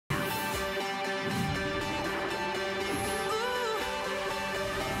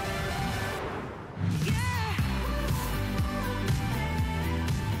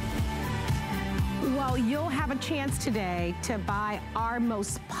have a chance today to buy our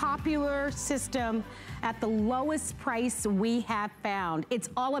most popular system at the lowest price we have found. It's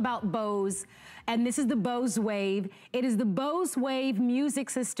all about Bose, and this is the Bose Wave. It is the Bose Wave Music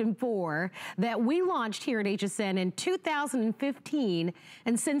System 4 that we launched here at HSN in 2015,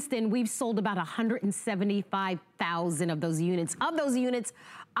 and since then we've sold about 175,000 of those units. Of those units,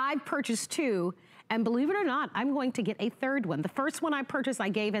 I've purchased 2, and believe it or not, I'm going to get a 3rd one. The first one I purchased, I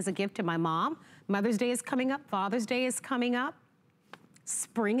gave as a gift to my mom. Mother's Day is coming up, Father's Day is coming up.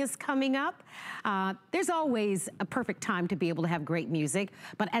 Spring is coming up. There's always a perfect time to be able to have great music,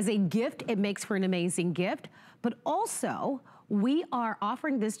 but as a gift, it makes for an amazing gift. But also, we are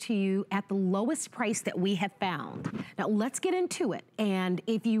offering this to you at the lowest price that we have found. Now, let's get into it. And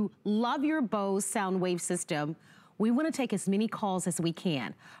if you love your Bose sound wave system, we want to take as many calls as we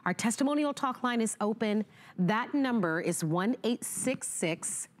can. Our testimonial talk line is open. That number is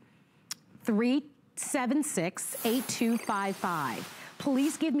 1-866-376-8255.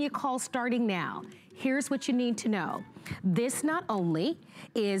 Please give me a call starting now. Here's what you need to know. This not only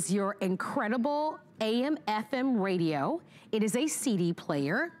is your incredible AM/FM radio, it is a CD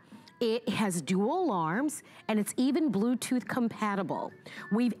player, it has dual alarms, and it's even Bluetooth compatible.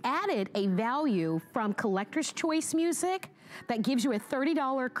 We've added a value from Collector's Choice Music that gives you a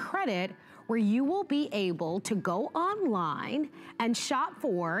 $30 credit where you will be able to go online and shop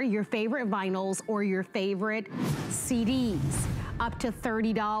for your favorite vinyls or your favorite CDs. Up to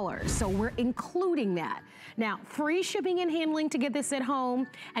 $30, so we're including that. Now, free shipping and handling to get this at home,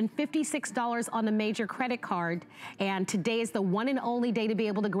 and $56 on the major credit card. And today is the one and only day to be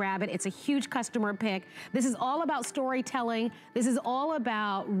able to grab it. It's a huge customer pick. This is all about storytelling. This is all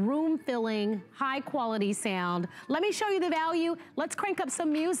about room filling, high quality sound. Let me show you the value. Let's crank up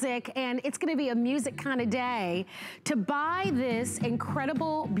some music, and it's gonna be a music kind of day. To buy this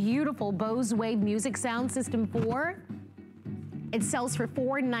incredible, beautiful Bose Wave Music Sound System 4, it sells for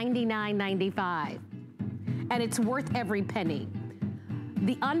 $499.95, and it's worth every penny.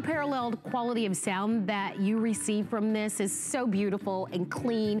 The unparalleled quality of sound that you receive from this is so beautiful and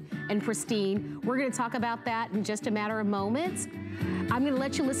clean and pristine. We're gonna talk about that in just a matter of moments. I'm gonna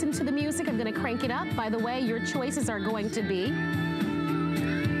let you listen to the music. I'm gonna crank it up. By the way, your choices are going to be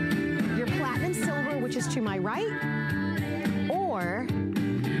your platinum silver, which is to my right, or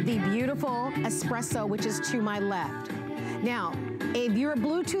the beautiful espresso, which is to my left. Now, if you're a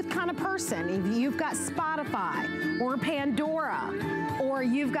Bluetooth kind of person, if you've got Spotify or Pandora, or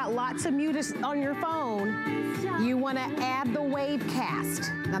you've got lots of music on your phone, you want to add the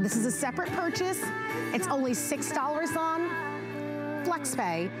Wavecast. Now, this is a separate purchase. It's only $6 on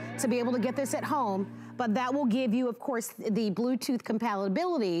FlexPay to be able to get this at home, but that will give you, of course, the Bluetooth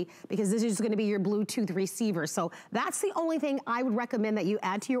compatibility, because this is gonna be your Bluetooth receiver. So that's the only thing I would recommend that you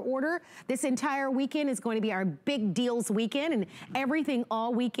add to your order. This entire weekend is going to be our big deals weekend, and everything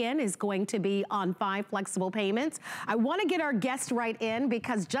all weekend is going to be on 5 flexible payments. I wanna get our guest right in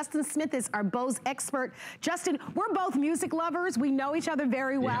because Justin Smith is our Bose expert. Justin, we're both music lovers. We know each other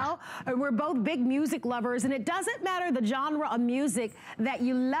very well. And we're both big music lovers, and it doesn't matter the genre of music that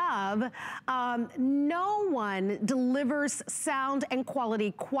you love. No one delivers sound and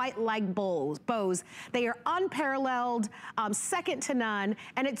quality quite like Bose. They are unparalleled, second to none,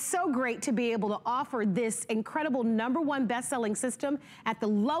 and it's so great to be able to offer this incredible #1 best-selling system at the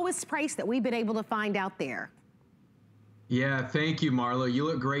lowest price that we've been able to find out there. Yeah, thank you, Marlo. You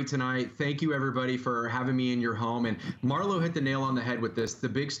look great tonight. Thank you, everybody, for having me in your home. And Marlo hit the nail on the head with this. The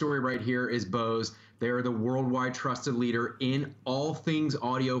big story right here is Bose. They are the worldwide trusted leader in all things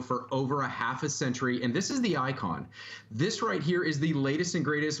audio for over a half a century, and this is the icon. This right here is the latest and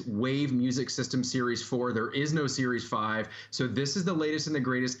greatest Wave Music System Series 4. There is no Series 5, so this is the latest and the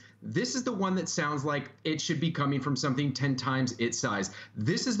greatest. This is the one that sounds like it should be coming from something 10 times its size.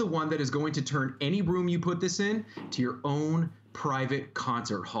 This is the one that is going to turn any room you put this in to your own private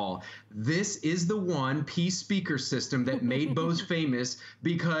concert hall. This is the one-piece speaker system that made Bose famous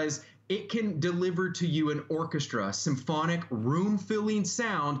because it can deliver to you an orchestra, symphonic, room-filling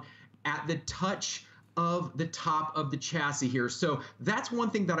sound at the touch of the top of the chassis here. So that's one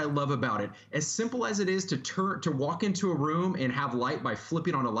thing that I love about it. As simple as it is to walk into a room and have light by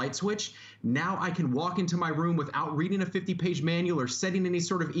flipping on a light switch, now I can walk into my room without reading a 50-page manual or setting any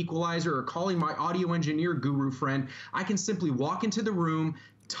sort of equalizer or calling my audio engineer guru friend. I can simply walk into the room,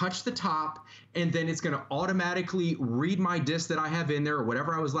 touch the top, and then it's going to automatically read my disc that I have in there or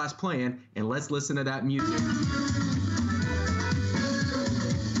whatever I was last playing, and let's listen to that music.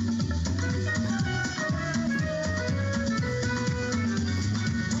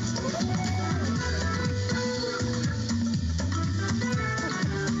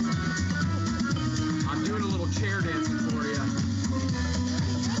 I'm doing a little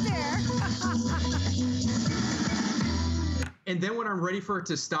And then when I'm ready for it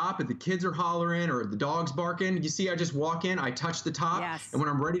to stop and the kids are hollering or the dog's barking, you see I just walk in, I touch the top, and when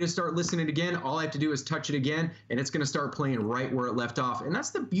I'm ready to start listening again, all I have to do is touch it again, and it's going to start playing right where it left off. And that's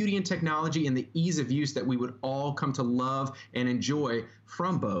the beauty in technology and the ease of use that we would all come to love and enjoy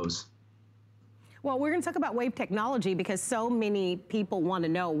from Bose. Well, we're going to talk about wave technology because so many people want to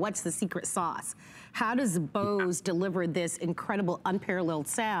know what's the secret sauce. How does Bose deliver this incredible unparalleled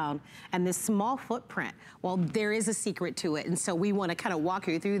sound and this small footprint? Well, there is a secret to it, and so we want to kind of walk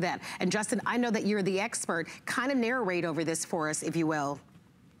you through that. And Justin, I know that you're the expert. Kind of narrate over this for us, if you will.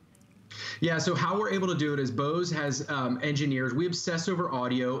 Yeah, so how we're able to do it is Bose has engineers. We obsess over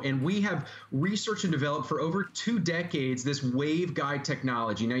audio, and we have researched and developed for over 2 decades this waveguide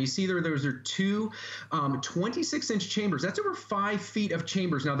technology. Now, you see those are two 26-inch chambers. That's over 5 feet of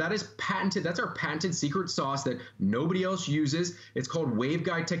chambers. Now, that is patented. That's our patented secret sauce that nobody else uses. It's called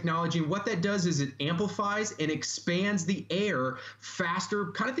waveguide technology, and what that does is it amplifies and expands the air faster.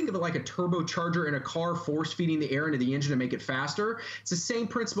 Kind of think of it like a turbocharger in a car force-feeding the air into the engine to make it faster. It's the same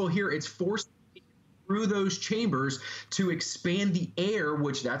principle here. It's forced through those chambers to expand the air,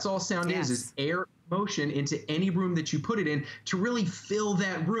 which that's all sound is air motion into any room that you put it in to really fill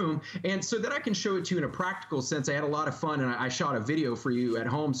that room. And so that I can show it to you in a practical sense, I had a lot of fun, and I shot a video for you at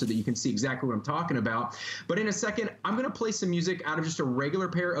home so that you can see exactly what I'm talking about. But in a second, I'm going to play some music out of just a regular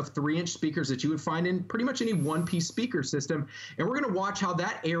pair of 3-inch speakers that you would find in pretty much any one-piece speaker system. And we're going to watch how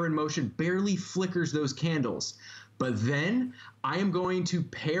that air in motion barely flickers those candles. But then I am going to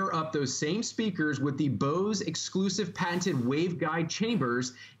pair up those same speakers with the Bose exclusive patented waveguide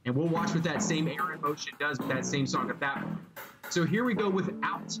chambers, and we'll watch what that same air in motion does with that same song at that one. So here we go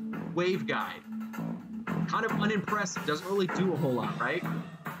without waveguide. Kind of unimpressive, doesn't really do a whole lot, right?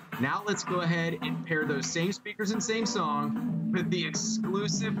 Now let's go ahead and pair those same speakers and same song with the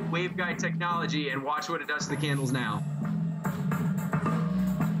exclusive waveguide technology and watch what it does to the candles now.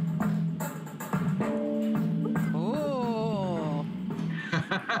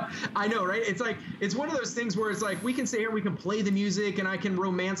 I know, right? It's one of those things where it's like we can sit here, we can play the music, and I can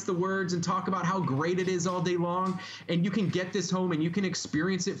romance the words and talk about how great it is all day long, and you can get this home and you can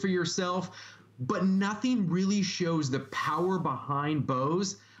experience it for yourself, but nothing really shows the power behind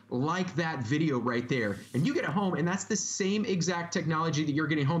Bose like that video right there. And you get it home, and that's the same exact technology that you're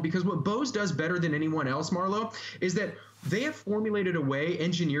getting home, because what Bose does better than anyone else, Marlo, is that they have formulated a way,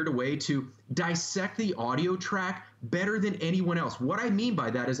 engineered a way to dissect the audio track better than anyone else. What I mean by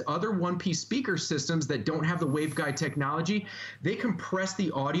that is other one-piece speaker systems that don't have the waveguide technology, they compress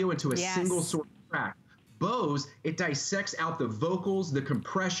the audio into a single sort of track. Bose, it dissects out the vocals, the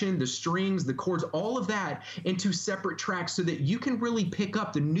compression, the strings, the chords, all of that into separate tracks so that you can really pick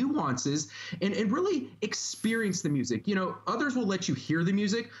up the nuances and really experience the music. You know, others will let you hear the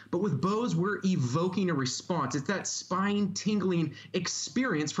music, but with Bose, we're evoking a response. It's that spine-tingling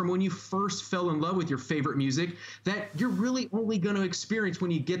experience from when you first fell in love with your favorite music that you're really only going to experience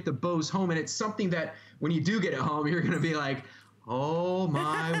when you get the Bose home. And it's something that when you do get it home, you're going to be like, oh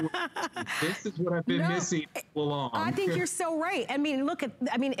my word, this is what I've been missing all along. I think you're so right. I mean, look at,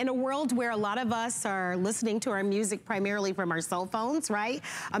 in a world where a lot of us are listening to our music primarily from our cell phones, right?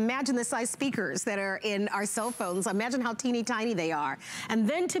 Imagine the size speakers that are in our cell phones. Imagine how teeny tiny they are. And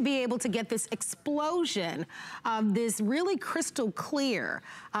then to be able to get this explosion of this really crystal clear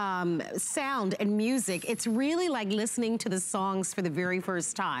sound and music, it's really like listening to the songs for the very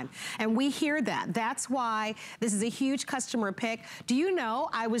first time. And we hear that. That's why this is a huge customer pick. Do you know,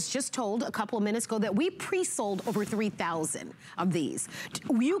 I was just told a couple of minutes ago that we pre-sold over 3,000 of these.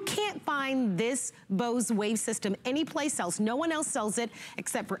 You can't find this Bose Wave system anyplace else. No one else sells it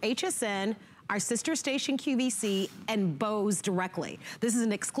except for HSN, our sister station QVC, and Bose directly. This is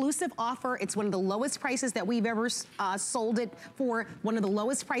an exclusive offer. It's one of the lowest prices that we've ever sold it for, one of the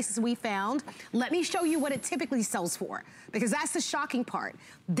lowest prices we found. Let me show you what it typically sells for, because that's the shocking part.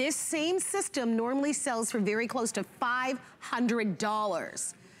 This same system normally sells for very close to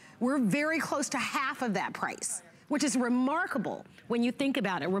 $500. We're very close to half of that price, which is remarkable when you think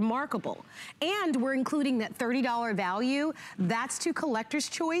about it, remarkable. And we're including that $30 value. That's to Collector's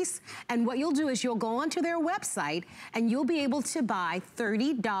Choice. And what you'll do is you'll go onto their website and you'll be able to buy a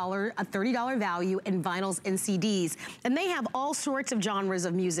 $30 value in vinyls and CDs. And they have all sorts of genres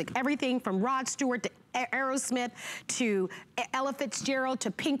of music, everything from Rod Stewart to Aerosmith to Ella Fitzgerald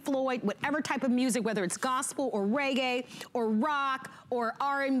to Pink Floyd, whatever type of music, whether it's gospel or reggae or rock or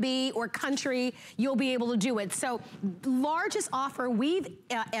R&B or country, you'll be able to do it. So largest offer we've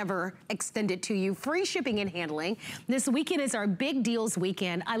ever extended to you, free shipping and handling. This weekend is our big deals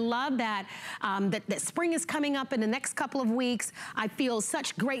weekend. I love that, that spring is coming up in the next couple of weeks. I feel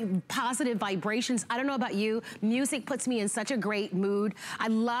such great positive vibrations. I don't know about you, music puts me in such a great mood. I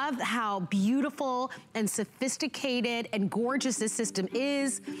love how beautiful and sophisticated and gorgeous this system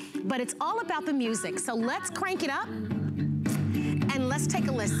is, but it's all about the music. So let's crank it up and let's take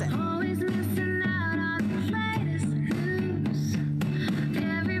a listen.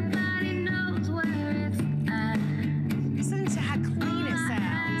 Listen to how clean it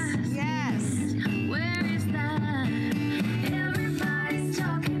sounds. Yes. Where is that? Everybody's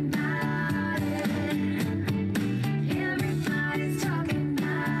talking about it. Everybody's talking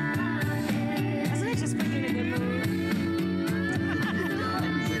about it. Doesn't it just put you in a good mood?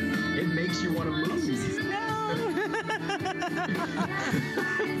 It makes you want to move.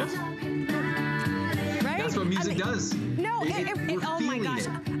 Right? That's what music does. No, oh my gosh.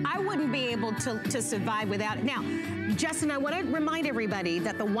 I wouldn't be able to survive without it. Now, Justin, I want to remind everybody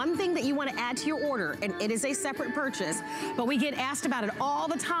that the one thing that you want to add to your order, and it is a separate purchase, but we get asked about it all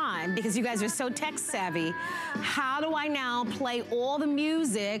the time because you guys are so tech savvy. How do I now play all the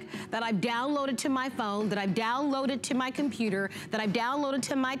music that I've downloaded to my phone, that I've downloaded to my computer, that I've downloaded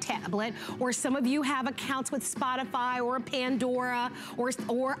to my tablet, or some of you have accounts with Spotify or Pandora or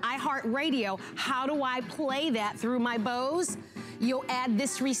iHeartRadio. How do I play that through my Bose? You'll add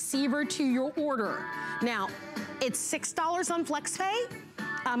this receiver to your order. Now, it's $6 on FlexPay.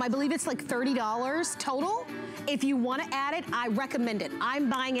 I believe it's like $30 total. If you want to add it, I recommend it. I'm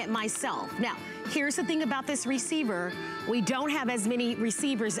buying it myself. Now, here's the thing about this receiver. We don't have as many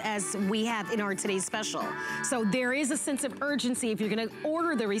receivers as we have in our today's special. So there is a sense of urgency if you're going to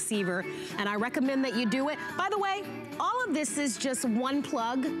order the receiver, and I recommend that you do it. By the way, all of this is just one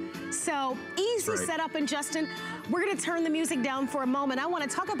plug. So easy setup. And Justin, we're going to turn the music down for a moment. I want to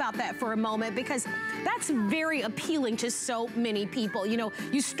talk about that for a moment because that's very appealing to so many people. You know,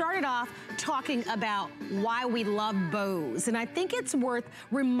 you started off talking about why we love Bose, and I think it's worth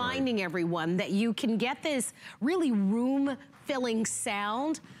reminding everyone that you can get this really room-filling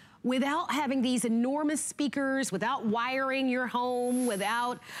sound without having these enormous speakers, without wiring your home,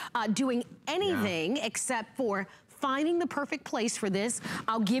 without doing anything except for finding the perfect place for this.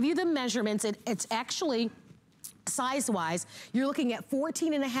 I'll give you the measurements. It's actually size-wise, you're looking at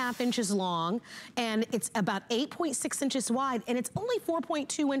 14.5 inches long, and it's about 8.6 inches wide, and it's only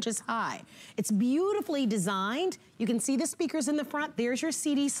 4.2 inches high. It's beautifully designed. You can see the speakers in the front. There's your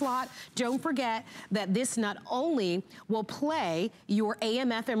CD slot. Don't forget that this not only will play your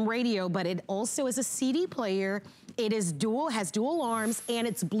AM/FM radio, but it also is a CD player. It is has dual arms, and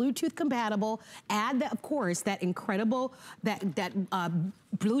it's Bluetooth compatible. Add, that, of course, that incredible,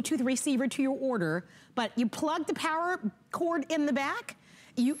 Bluetooth receiver to your order, but you plug the power cord in the back,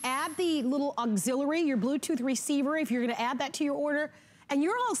 you add the little auxiliary, your Bluetooth receiver, if you're gonna add that to your order, and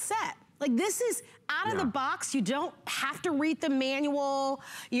you're all set. Like, this is out of the box. You don't have to read the manual.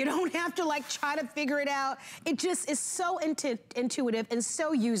 You don't have to like try to figure it out. It just is so intuitive and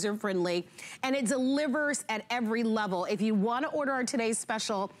so user-friendly, and it delivers at every level. If you want to order our today's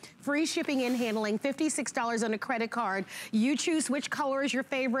special, free shipping and handling, $56 on a credit card. You choose which color is your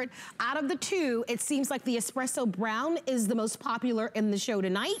favorite. Out of the two, it seems like the espresso brown is the most popular in the show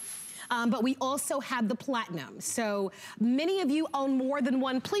tonight. But we also have the platinum. So many of you own more than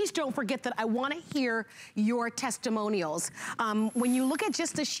one. Please don't forget that I want to hear your testimonials. When you look at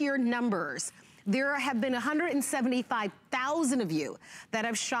just the sheer numbers, there have been 175,000 of you that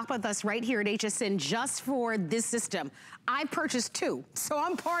have shopped with us right here at HSN just for this system. I purchased 2, so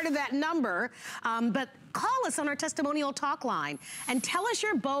I'm part of that number. But call us on our testimonial talk line and tell us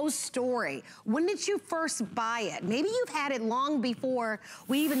your Bose story. When did you first buy it? Maybe you've had it long before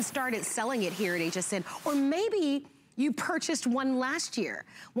we even started selling it here at HSN, or maybe you purchased one last year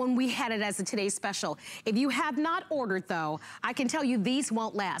when we had it as a today's special. If you have not ordered though, I can tell you these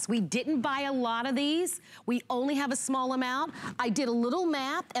won't last. We didn't buy a lot of these. We only have a small amount. I did a little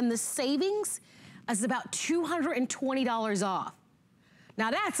math, and the savings is about $220 off.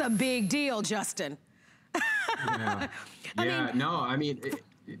 Now that's a big deal, Justin.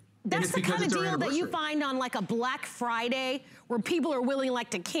 That's the kind of deal that you find on like a Black Friday where people are willing like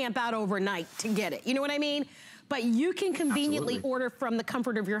to camp out overnight to get it. You know what I mean? But you can conveniently order from the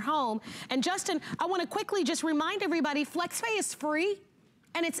comfort of your home. And Justin, I want to quickly just remind everybody, FlexPay is free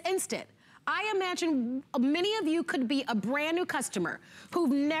and it's instant. I imagine many of you could be a brand new customer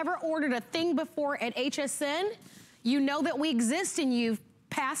who've never ordered a thing before at HSN. You know that we exist and you've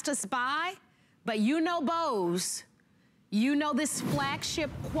passed us by, but you know Bose. You know this flagship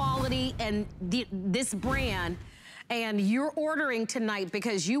quality and this brand, and you're ordering tonight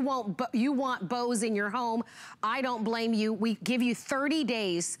because you want Bose in your home. I don't blame you. We give you 30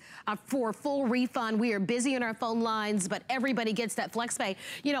 days for a full refund. We are busy on our phone lines, but everybody gets that flex pay.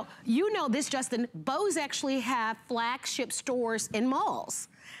 You know this, Justin. Bose actually have flagship stores in malls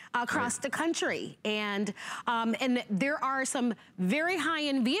across the country, and there are some very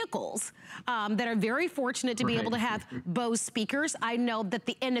high-end vehicles that are very fortunate to be able to have Bose speakers. I know that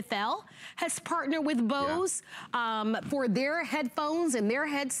the NFL has partnered with Bose for their headphones and their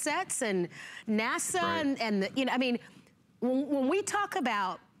headsets, and NASA, and I mean, when we talk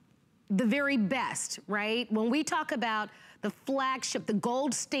about the very best, right? When we talk about the flagship, the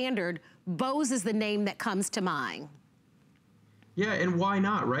gold standard, Bose is the name that comes to mind. Yeah, and why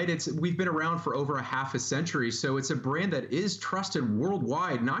not, right? We've been around for over a half a century, so it's a brand that is trusted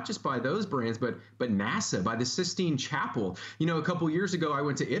worldwide, not just by those brands, but NASA, by the Sistine Chapel. You know, a couple years ago, I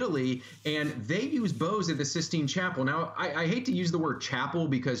went to Italy, and they use Bose at the Sistine Chapel. Now, I hate to use the word chapel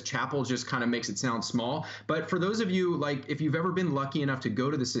because chapel just kind of makes it sound small, but for those of you, like, if you've ever been lucky enough to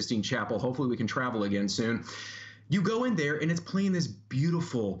go to the Sistine Chapel, hopefully we can travel again soon, you go in there, and it's playing this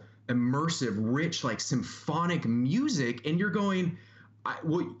beautiful, immersive, rich, like symphonic music, and you're going,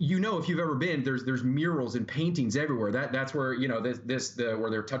 well, you know, if you've ever been, there's murals and paintings everywhere. That's where, you know, where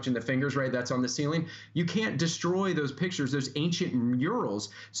they're touching the fingers, right? That's on the ceiling. You can't destroy those pictures, those ancient murals.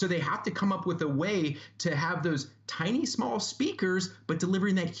 So they have to come up with a way to have those tiny, small speakers, but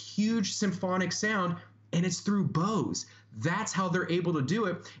delivering that huge symphonic sound, and it's through Bose. That's how they're able to do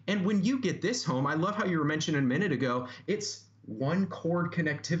it. And when you get this home, I love how you were mentioning a minute ago, it's one cord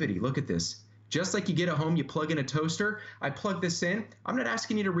connectivity. Look at this. Just like you get at home, you plug in a toaster. I plug this in. I'm not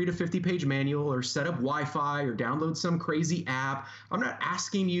asking you to read a 50-page manual or set up Wi-Fi or download some crazy app. I'm not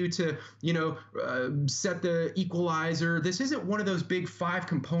asking you to, you know, set the equalizer. This isn't one of those big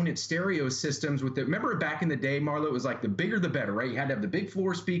 5-component stereo systems with the, remember back in the day, Marlo, it was like the bigger the better, right? You had to have the big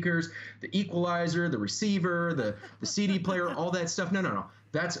floor speakers, the equalizer, the receiver, the CD player, all that stuff. No.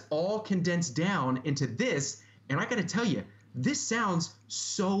 That's all condensed down into this. And I got to tell you, this sounds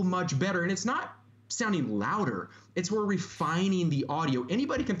so much better, and it's not sounding louder. It's we're refining the audio.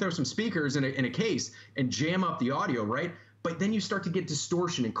 Anybody can throw some speakers in a case and jam up the audio, right? But then you start to get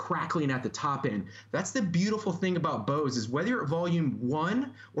distortion and crackling at the top end. That's the beautiful thing about Bose is whether you're at volume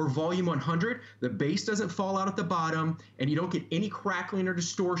 1 or volume 100, the bass doesn't fall out at the bottom, and you don't get any crackling or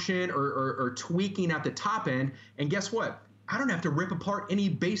distortion or tweaking at the top end. And guess what? I don't have to rip apart any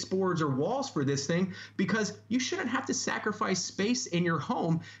baseboards or walls for this thing because you shouldn't have to sacrifice space in your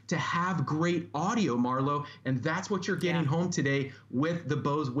home to have great audio, Marlo. And that's what you're getting home today with the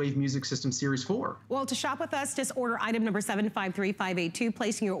Bose Wave Music System Series 4. Well, to shop with us, just order item number 753582.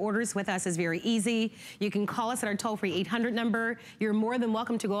 Placing your orders with us is very easy. You can call us at our toll-free 800 number. You're more than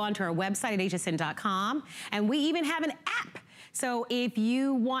welcome to go onto our website at hsn.com. And we even have an app. So if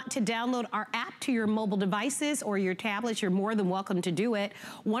you want to download our app to your mobile devices or your tablets, you're more than welcome to do it.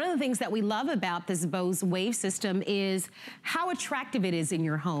 One of the things that we love about this Bose Wave system is how attractive it is in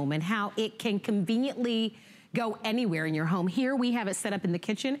your home and how it can conveniently go anywhere in your home. Here we have it set up in the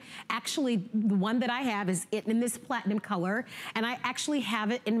kitchen. Actually, the one that I have is in this platinum color, and I actually have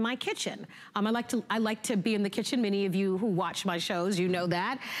it in my kitchen. I like to be in the kitchen. Many of you who watch my shows, you know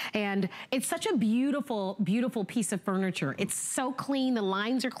that. And it's such a beautiful, beautiful piece of furniture. It's so clean, the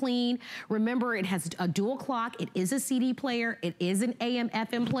lines are clean. Remember, it has a dual clock. It is a CD player. It is an AM,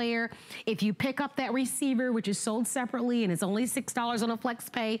 FM player. If you pick up that receiver, which is sold separately and it's only $6 on a flex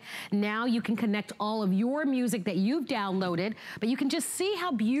pay, now you can connect all of your music that you've downloaded, but you can just see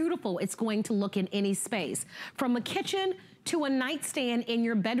how beautiful it's going to look in any space. From a kitchen to a nightstand in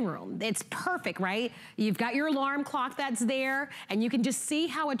your bedroom. It's perfect, right? You've got your alarm clock that's there, and you can just see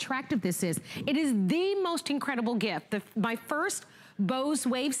how attractive this is. It is the most incredible gift. My first Bose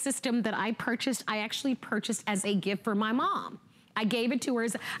Wave system that I purchased, I actually purchased as a gift for my mom. I gave it to her.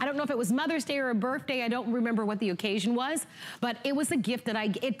 I don't know if it was Mother's Day or a birthday. I don't remember what the occasion was, but it was a gift that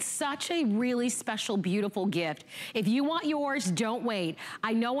it's such a really special, beautiful gift. If you want yours, don't wait.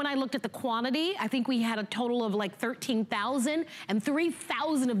 I know when I looked at the quantity, I think we had a total of like 13,000 and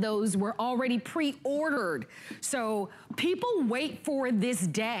 3,000 of those were already pre-ordered. So people wait for this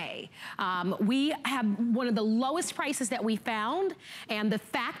day. We have one of the lowest prices that we found, and the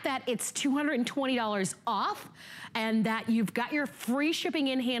fact that it's $220 off and that you've got your free shipping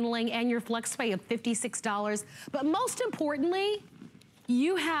and handling and your flex pay of $56. But most importantly,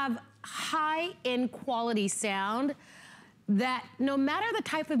 you have high-end quality sound that no matter the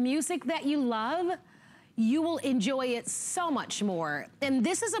type of music that you love, you will enjoy it so much more. And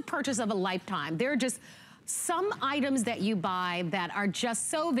this is a purchase of a lifetime. There are just some items that you buy that are just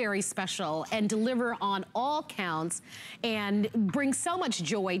so very special and deliver on all counts and bring so much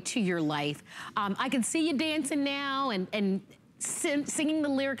joy to your life. I can see you dancing now and singing the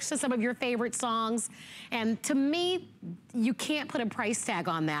lyrics to some of your favorite songs. And to me, you can't put a price tag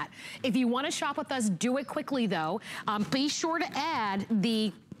on that. If you want to shop with us, do it quickly though. Be sure to add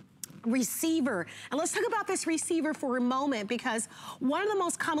the receiver. And let's talk about this receiver for a moment, because one of the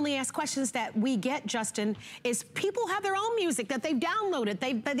most commonly asked questions that we get, Justin, is people have their own music that they've downloaded,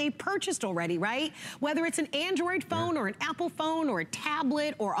 they've purchased already, right? Whether it's an Android phone or an Apple phone or a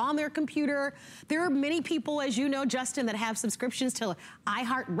tablet or on their computer. There are many people, as you know, Justin, that have subscriptions to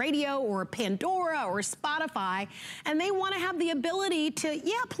iHeartRadio or Pandora or Spotify, and they want to have the ability to,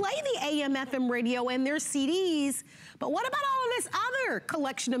 play the AM, FM radio and their CDs. But what about all of this other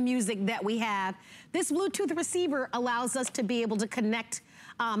collection of music that we have? This Bluetooth receiver allows us to be able to connect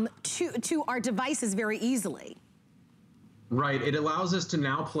to our devices very easily. Right, it allows us to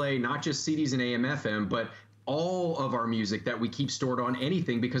now play not just CDs and AM, FM, but all of our music that we keep stored on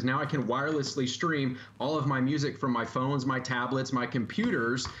anything, because now I can wirelessly stream all of my music from my phones, my tablets, my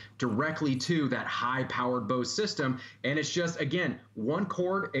computers directly to that high-powered Bose system. And it's just, again, one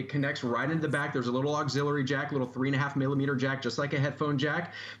cord, it connects right into the back. There's a little auxiliary jack, little 3.5mm jack, just like a headphone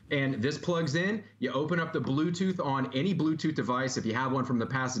jack. And this plugs in, you open up the Bluetooth on any Bluetooth device. If you have one from the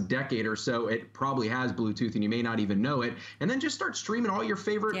past decade or so, it probably has Bluetooth and you may not even know it. And then just start streaming all your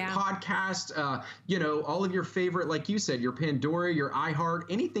favorite podcasts, all of your favorite, like you said, your Pandora, your iHeart,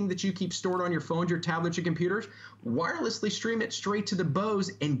 anything that you keep stored on your phones, your tablets, your computers, wirelessly stream it straight to the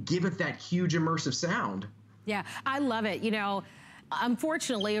Bose and give it that huge immersive sound. Yeah, I love it.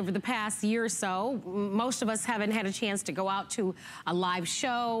 Unfortunately, over the past year or so, most of us haven't had a chance to go out to a live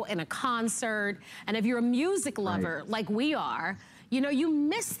show and a concert. And if you're a music lover like we are, you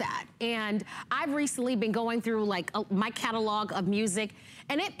miss that. And I've recently been going through my catalog of music,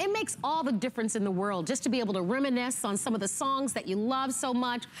 and it makes all the difference in the world just to be able to reminisce on some of the songs that you love so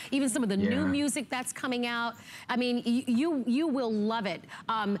much, even some of the new music that's coming out. I mean, you will love it.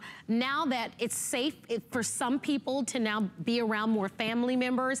 Now that it's safe for some people to now be around more family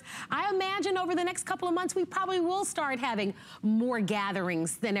members, I imagine over the next couple of months, we probably will start having more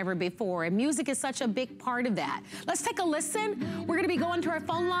gatherings than ever before. And music is such a big part of that. Let's take a listen. We're gonna be going to our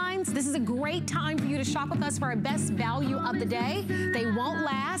phone lines. This is a great time for you to shop with us for our best value of the day. They won't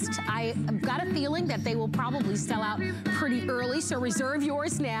last. I've got a feeling that they will probably sell out pretty early, so reserve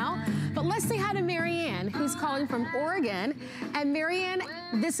yours now. But let's say hi to Marianne, who's calling from Oregon. And Marianne,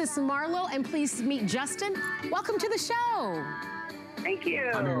 this is Marlo, and please meet Justin. Welcome to the show. Thank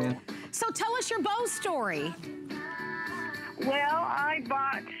you. Hi, Marianne. So tell us your Bose story. Well, I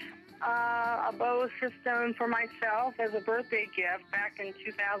bought a Bose system for myself as a birthday gift back in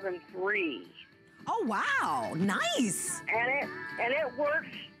 2003. Oh, wow. Nice. And it works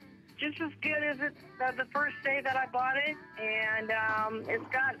just as good as the first day that I bought it. And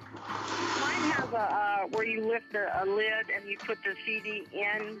mine has a where you lift a lid and you put the CD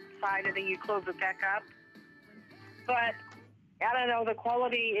inside it and you close it back up. But I don't know, the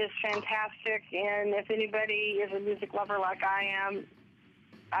quality is fantastic. And if anybody is a music lover like I am,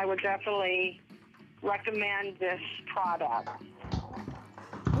 I would definitely recommend this product.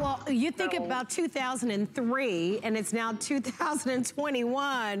 Well, you think about 2003, and it's now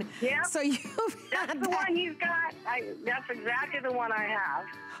 2021. Yeah. So you've That's the one he's got. That's exactly the one I have.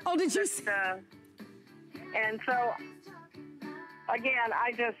 Oh, did you? And so, again,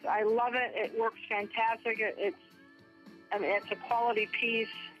 I love it. It works fantastic. It's a quality piece.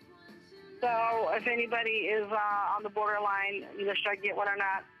 So if anybody is on the borderline, should I get one or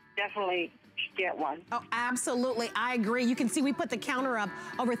not, definitely get one. Oh, absolutely. I agree. You can see we put the counter up.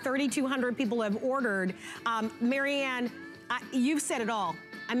 Over 3,200 people have ordered. Marianne, you've said it all.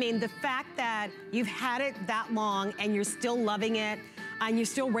 I mean, the fact that you've had it that long and you're still loving it and you're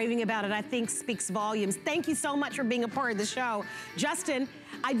still raving about it, I think speaks volumes. Thank you so much for being a part of the show. Justin,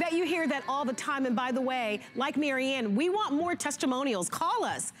 I bet you hear that all the time. And by the way, like Marianne, we want more testimonials. Call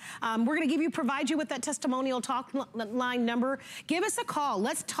us. We're going to provide you with that testimonial talk line number. Give us a call.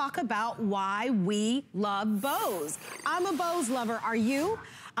 Let's talk about why we love Bose. I'm a Bose lover. Are you?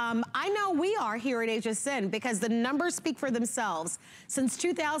 I know we are here at HSN because the numbers speak for themselves. Since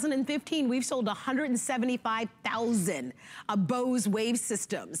 2015, we've sold 175,000 Bose Wave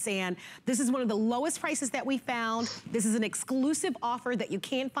systems. And this is one of the lowest prices that we found. This is an exclusive offer that you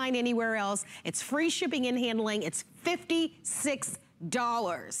can't find anywhere else. It's free shipping and handling. It's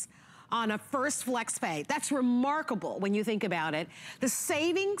 $56. on a first flex pay. That's remarkable when you think about it. The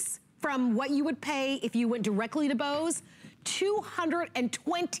savings from what you would pay if you went directly to Bose,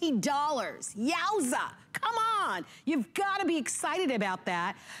 $220. Yowza, come on. You've gotta be excited about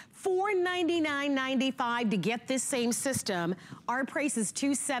that. $499.95 to get this same system. Our price is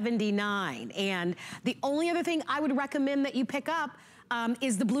 $279. And the only other thing I would recommend that you pick up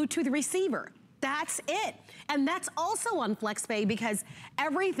is the Bluetooth receiver. That's it. And that's also on FlexPay because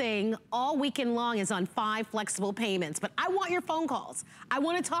everything all weekend long is on 5 flexible payments. But I want your phone calls. I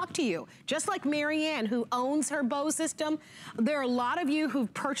want to talk to you. Just like Marianne, who owns her Bose system. There are a lot of you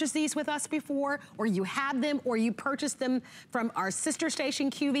who've purchased these with us before, or you have them, or you purchased them from our sister station,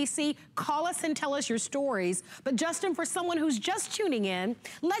 QVC. Call us and tell us your stories. But Justin, for someone who's just tuning in,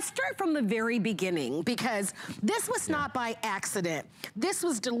 let's start from the very beginning because this was not by accident. This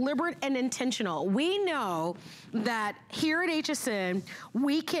was deliberate and intentional. We know that here at HSN,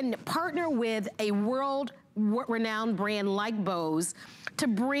 we can partner with a world-renowned brand like Bose to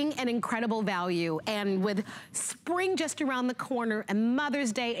bring an incredible value. And with spring just around the corner and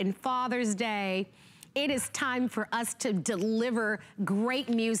Mother's Day and Father's Day, it is time for us to deliver great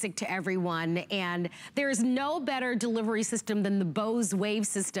music to everyone. And there's no better delivery system than the Bose Wave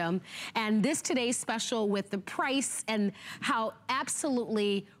system. And this today's special with the price and how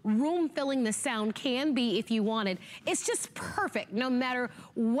absolutely room-filling the sound can be if you want it. It's just perfect no matter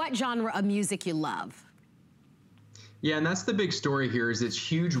what genre of music you love. Yeah, and that's the big story here is it's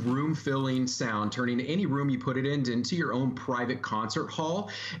huge room-filling sound, turning any room you put it in into your own private concert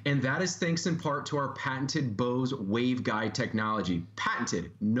hall. And that is thanks in part to our patented Bose waveguide technology. Patented.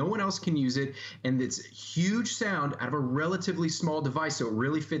 No one else can use it. And it's huge sound out of a relatively small device, so it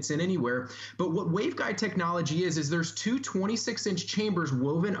really fits in anywhere. But what waveguide technology is there's two 26-inch chambers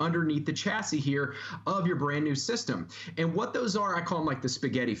woven underneath the chassis here of your brand new system. And what those are, I call them like the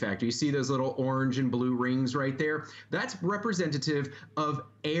spaghetti factory. You see those little orange and blue rings right there? That's representative of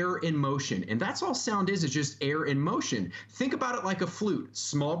air in motion. And that's all sound is just air in motion. Think about it like a flute.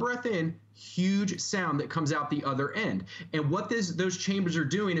 Small breath in, huge sound that comes out the other end. And what those chambers are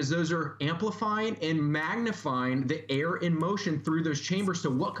doing is those are amplifying and magnifying the air in motion through those chambers. So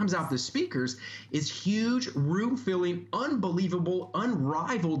what comes out the speakers is huge, room-filling, unbelievable,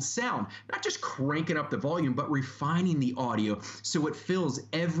 unrivaled sound. Not just cranking up the volume, but refining the audio so it fills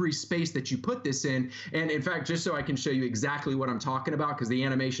every space that you put this in. And in fact, just so I can show you exactly what I'm talking about, because the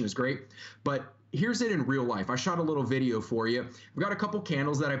animation is great, but here's it in real life. I shot a little video for you. I've got a couple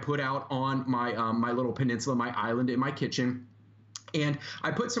candles that I put out on my my little peninsula, my island in my kitchen. And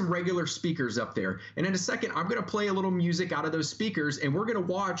I put some regular speakers up there. And in a second, I'm gonna play a little music out of those speakers and we're gonna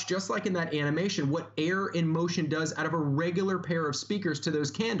watch, just like in that animation, what air in motion does out of a regular pair of speakers to those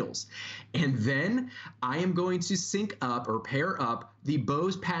candles. And then I am going to sync up or pair up the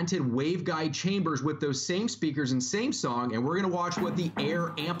Bose patented waveguide chambers with those same speakers and same song, and we're gonna watch what the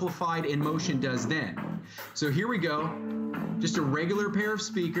air amplified in motion does then. So here we go. Just a regular pair of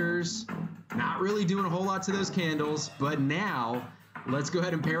speakers, not really doing a whole lot to those candles, but now let's go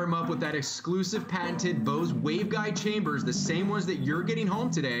ahead and pair them up with that exclusive patented Bose waveguide chambers, the same ones that you're getting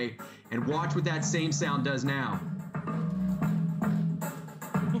home today, and watch what that same sound does now.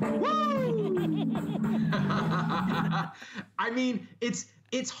 I mean,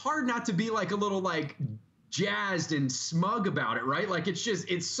 it's hard not to be like a little like jazzed and smug about it, right? Like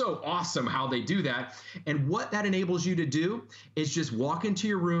it's so awesome how they do that. And what that enables you to do is just walk into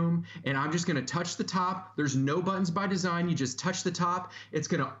your room and I'm just gonna touch the top. There's no buttons by design. You just touch the top. It's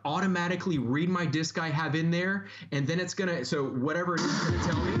gonna automatically read my disc I have in there. And then it's gonna, so whatever it is, it's gonna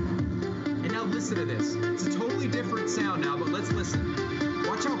tell me. And now listen to this. It's a totally different sound now, but let's listen.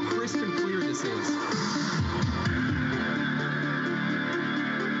 Watch how crisp and clear this is.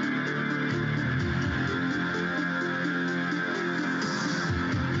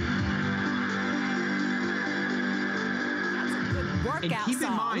 And keep in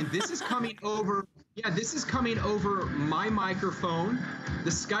mind, this is coming over, this is coming over my microphone,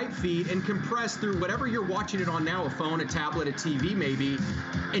 the Skype feed, and compressed through whatever you're watching it on now, a phone, a tablet, a TV maybe.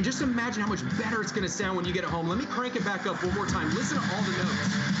 And just imagine how much better it's gonna sound when you get it home. Let me crank it back up one more time. Listen to all the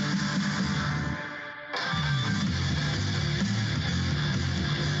notes.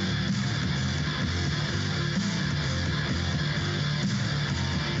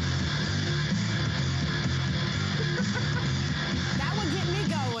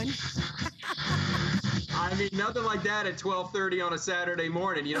 I mean, nothing like that at 12:30 on a Saturday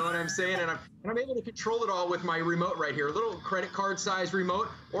morning, you know what I'm saying? And I'm able to control it all with my remote right here, a little credit card size remote,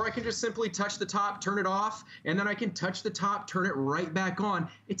 or I can just simply touch the top, turn it off, and then I can touch the top, turn it right back on.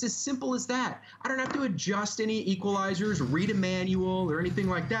 It's as simple as that. I don't have to adjust any equalizers, read a manual, or anything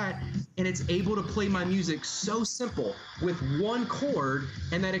like that. and it's able to play my music so simple with one chord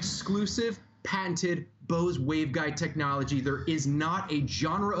and that exclusive patented Bose waveguide technology. There is not a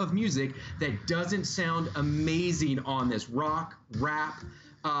genre of music that doesn't sound amazing on this. Rock, rap,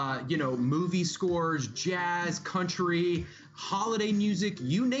 movie scores, jazz, country, holiday music,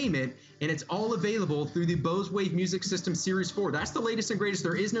 you name it, and it's all available through the Bose Wave Music System Series 4. That's the latest and greatest.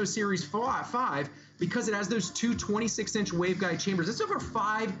 There is no Series 5 because it has those two 26-inch waveguide chambers. It's over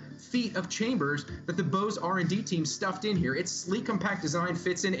 5 feet of chambers that the Bose R&D team stuffed in here. Its sleek, compact design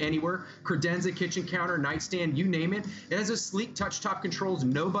fits in anywhere. Credenza, kitchen counter, nightstand, you name it. It has a sleek touch-top controls,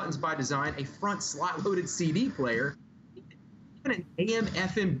 no buttons by design, a front slot-loaded CD player, and an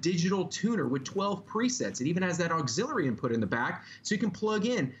AM/FM digital tuner with 12 presets. It even has that auxiliary input in the back, so you can plug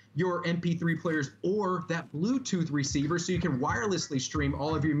in your MP3 players or that Bluetooth receiver so you can wirelessly stream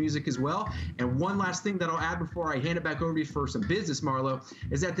all of your music as well. And one last thing that I'll add before I hand it back over to you for some business, Marlo,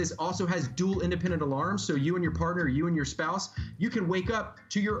 is that this also has dual independent alarms, so you and your partner, you and your spouse, you can wake up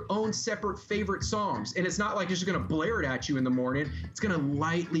to your own separate favorite songs. And it's not like it's just gonna blare it at you in the morning, it's gonna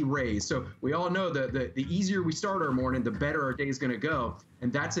lightly raise. So we all know that the easier we start our morning, the better our day is gonna go.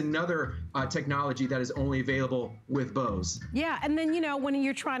 And that's another technology that is only available with Bose. Yeah, and then, when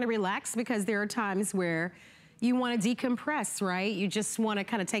you're trying to relax, because there are times where you want to decompress, right? You just want to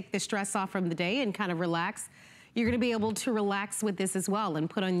kind of take the stress off from the day and kind of relax. You're going to be able to relax with this as well and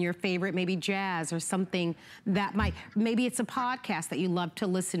put on your favorite, maybe jazz or something that maybe it's a podcast that you love to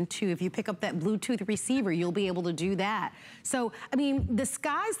listen to. If you pick up that Bluetooth receiver, you'll be able to do that. So, I mean, the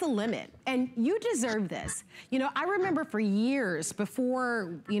sky's the limit, and you deserve this. I remember for years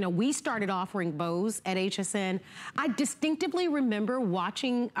before, we started offering Bose at HSN, I distinctively remember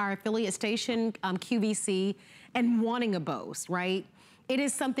watching our affiliate station, QVC, and wanting a Bose, right? It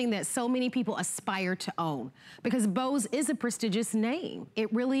is something that so many people aspire to own because Bose is a prestigious name.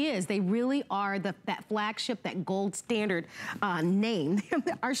 It really is. They really are that flagship, that gold standard name.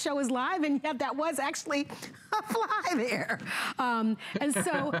 Our show is live, and yet that was actually a fly there. And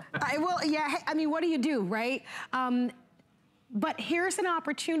so, what do you do, right? But here's an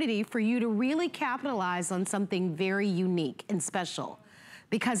opportunity for you to really capitalize on something very unique and special,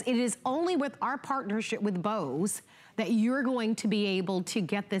 because it is only with our partnership with Bose that you're going to be able to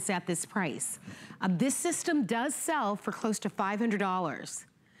get this at this price. This system does sell for close to $500.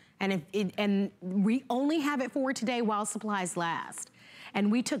 And we only have it for today while supplies last. And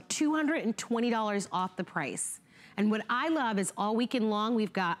we took $220 off the price. And what I love is all weekend long,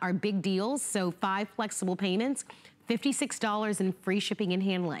 we've got our big deals. So 5 flexible payments, $56 in free shipping and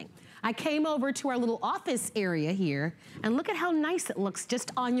handling. I came over to our little office area here, and look at how nice it looks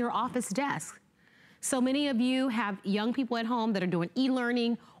just on your office desk. So many of you have young people at home that are doing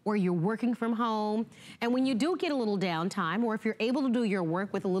e-learning, or you're working from home. And when you do get a little downtime, or if you're able to do your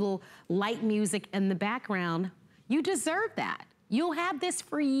work with a little light music in the background, you deserve that. You'll have this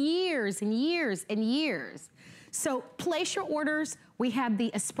for years and years and years. So place your orders. We have the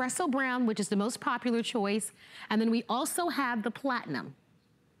Espresso Brown, which is the most popular choice. And then we also have the Platinum.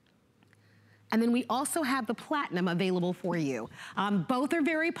 And then we also have the Platinum available for you. Both are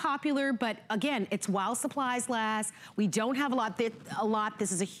very popular, but again, it's while supplies last. We don't have a lot.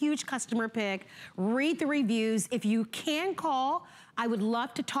 This is a huge customer pick. Read the reviews. If you can call, I would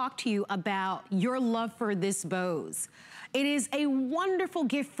love to talk to you about your love for this Bose. It is a wonderful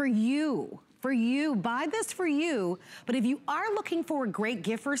gift for you. Buy this for you. But if you are looking for a great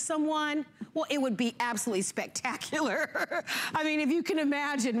gift for someone, well, it would be absolutely spectacular. I mean, if you can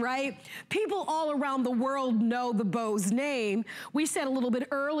imagine, right? People all around the world know the Bose name. We said a little bit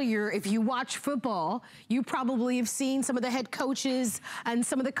earlier, if you watch football, you probably have seen some of the head coaches and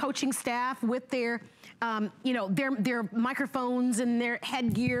some of the coaching staff with their their microphones and their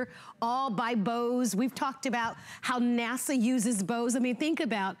headgear all by Bose. We've talked about how NASA uses Bose. I mean, think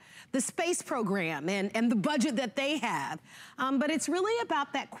about the space program and the budget that they have. But it's really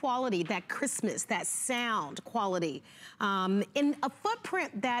about that quality, that crispness, that sound quality, in a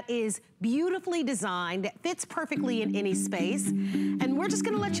footprint that is beautifully designed, that fits perfectly in any space. And we're just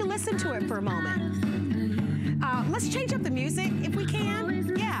gonna let you listen to it for a moment. Let's change up the music if we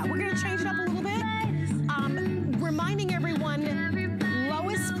can. Yeah, we're gonna change it up a little bit. Reminding everyone,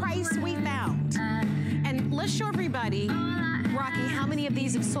 lowest price we found. And let's show everybody, Rocky, how many of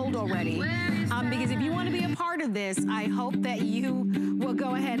these have sold already. Because if you want to be a part of this, I hope that you will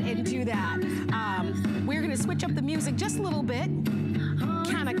go ahead and do that. We're going to switch up the music just a little bit,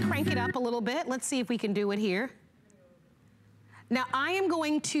 kind of crank it up a little bit. Let's see if we can do it here. Now, I am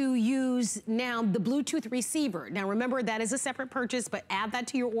going to use now the Bluetooth receiver. Now, remember, that is a separate purchase, but add that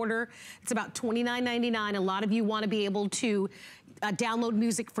to your order. It's about $29.99. A lot of you want to be able to download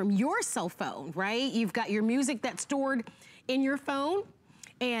music from your cell phone, right? You've got your music that's stored in your phone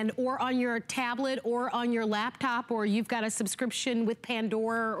or on your tablet or on your laptop, or you've got a subscription with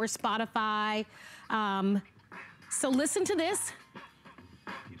Pandora or Spotify. So listen to this.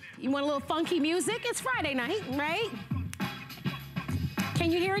 You want a little funky music? It's Friday night, right?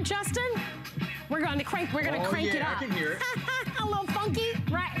 Can you hear it, Justin? We're gonna crank it up. I can hear it. A little funky,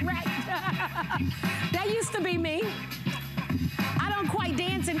 right. That used to be me. I don't quite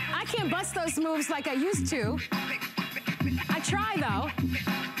dance, and I can't bust those moves like I used to. I try though.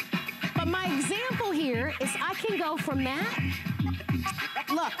 But my example here is I can go from that,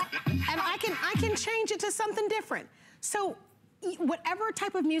 look, and I can change it to something different. So whatever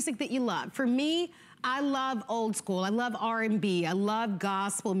type of music that you love, for me, I love old school. I love R&B. I love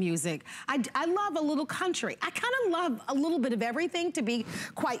gospel music. I love a little country. I kind of love a little bit of everything, to be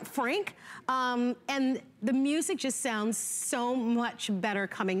quite frank. And the music just sounds so much better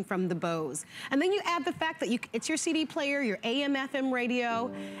coming from the Bose. And then you add the fact that it's your CD player, your AM, FM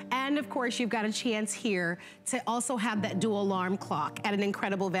radio, and of course you've got a chance here to also have that dual alarm clock at an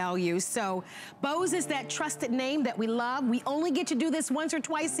incredible value. So Bose is that trusted name that we love. We only get to do this once or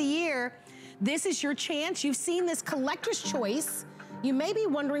twice a year. This is your chance. You've seen this collector's choice. You may be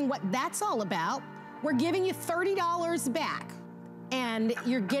wondering what that's all about. We're giving you $30 back, and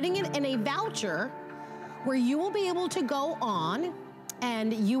you're getting it in a voucher where you will be able to go on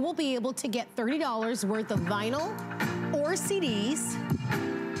and you will be able to get $30 worth of vinyl or CDs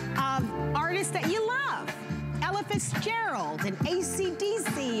of artists that you love. Ella Fitzgerald and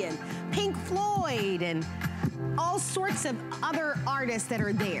AC/DC and Pink Floyd and all sorts of other artists that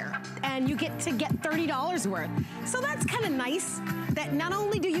are there, and you get to get $30 worth. So that's kind of nice that not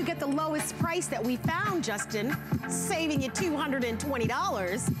only do you get the lowest price that we found, Justin, saving you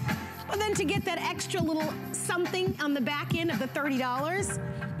 $220, but then to get that extra little something on the back end of the $30.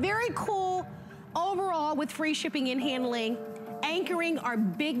 Very cool overall, with free shipping and handling, anchoring our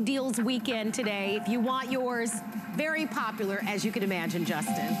big deals weekend today. If you want yours, very popular, as you can imagine,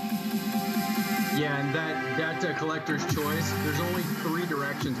 Justin. Yeah, and that collector's choice, there's only 3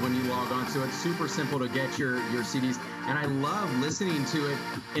 directions when you log on, so it's super simple to get your CDs. And I love listening to it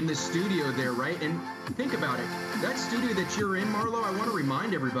in the studio there, right? And think about it. That studio that you're in, Marlo, I want to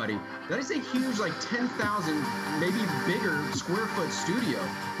remind everybody, that is a huge, like 10,000, maybe bigger square foot studio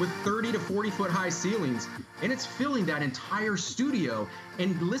with 30 to 40 foot high ceilings. And it's filling that entire studio.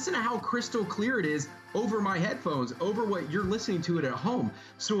 And listen to how crystal clear it is over my headphones, over what you're listening to it at home.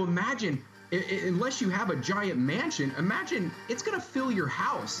 So imagine, unless you have a giant mansion, imagine it's going to fill your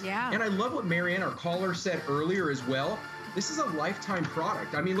house. Yeah. And I love what Marianne, our caller, said earlier as well. This is a lifetime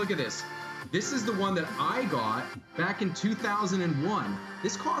product. I mean, look at this. This is the one that I got back in 2001.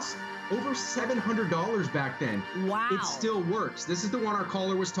 This cost over $700 back then. Wow. It still works. This is the one our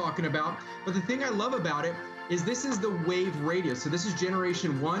caller was talking about. But the thing I love about it is this is the Wave radio. So this is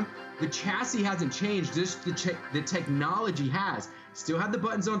generation 1. The chassis hasn't changed. Just the technology has. Still have the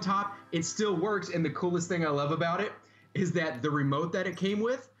buttons on top. It still works. And the coolest thing I love about it is that the remote that it came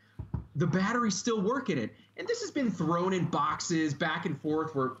with, the batteries still work in it. And this has been thrown in boxes back and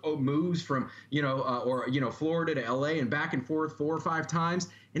forth where it moves from, Florida to LA and back and forth 4 or 5 times.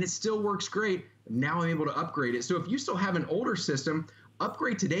 And it still works great. Now I'm able to upgrade it. So if you still have an older system,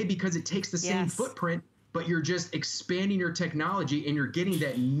 upgrade today, because it takes the same footprint, but you're just expanding your technology and you're getting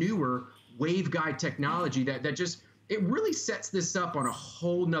that newer waveguide technology that just, it really sets this up on a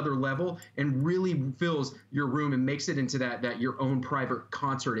whole nother level and really fills your room and makes it into that your own private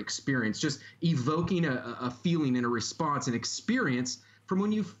concert experience, just evoking a feeling and a response and experience from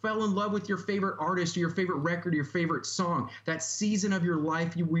when you fell in love with your favorite artist or your favorite record or your favorite song, that season of your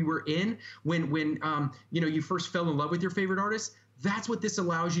life we were in when you first fell in love with your favorite artist. That's what this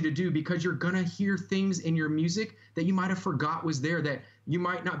allows you to do, because you're going to hear things in your music that you might have forgot was there, that you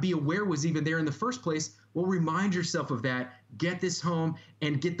might not be aware was even there in the first place. Well, remind yourself of that. Get this home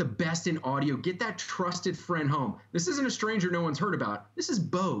and get the best in audio. Get that trusted friend home. This isn't a stranger no one's heard about. This is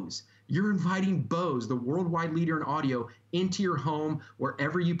Bose. You're inviting Bose, the worldwide leader in audio, into your home.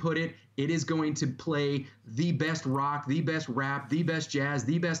 Wherever you put it, it is going to play the best rock, the best rap, the best jazz,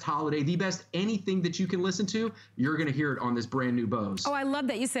 the best holiday, the best anything that you can listen to. You're going to hear it on this brand new Bose. Oh, I love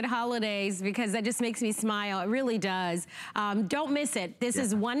that you said holidays, because that just makes me smile. It really does. Don't miss it. This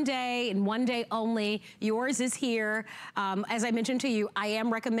is one day and one day only. Yours is here. As I mentioned to you, I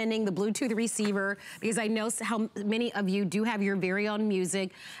am recommending the Bluetooth receiver, because I know how many of you do have your very own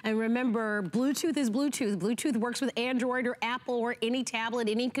music. And remember, Bluetooth is Bluetooth. Bluetooth works with Android Android or Apple or any tablet,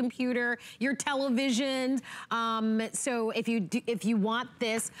 any computer, your television. So if you want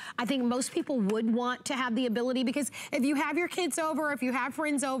this, I think most people would want to have the ability, because if you have your kids over, if you have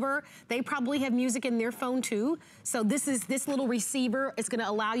friends over, they probably have music in their phone too. So this little receiver is gonna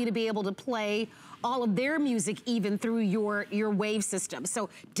allow you to be able to play all of their music even through your wave system. So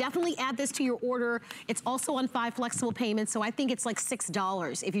definitely add this to your order. It's also on 5 flexible payments, so I think it's like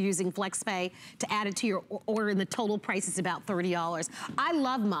 $6 if you're using FlexPay to add it to your order, and the total price is about $30. I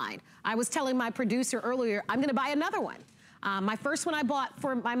love mine. I was telling my producer earlier, I'm gonna buy another one. My first one I bought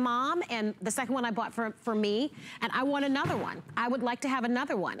for my mom, and the second one I bought for me, and I want another one. I would like to have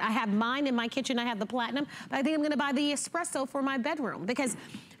another one. I have mine in my kitchen, I have the platinum, but I think I'm gonna buy the espresso for my bedroom, because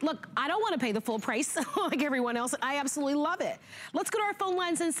look, I don't wanna pay the full price like everyone else. I absolutely love it. Let's go to our phone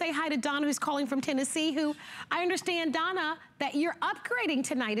lines and say hi to Donna, who's calling from Tennessee, who I understand, Donna, that you're upgrading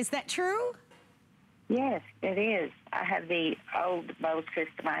tonight. Is that true? Yes, it is. I have the old Bose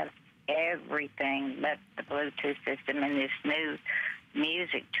system. I have everything but the Bluetooth system and this new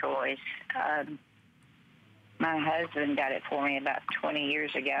music choice. My husband got it for me about 20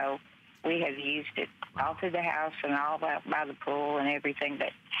 years ago. We have used it all through the house and all out by the pool and everything,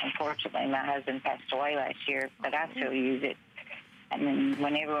 but unfortunately my husband passed away last year, but I still use it. And then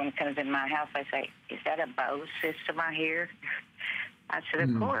when everyone comes in my house, I say, is that a Bose system I hear? I said,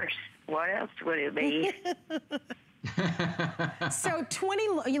 of course. What else would it be? So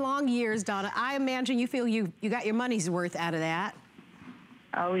 20 long years, Donna, I imagine you feel you got your money's worth out of that.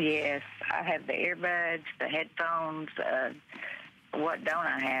 Oh, yes. I have the earbuds, the headphones. What don't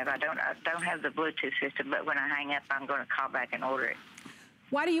I have? I don't have the Bluetooth system, but when I hang up, I'm going to call back and order it.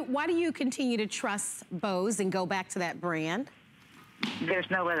 Why do you continue to trust Bose and go back to that brand? There's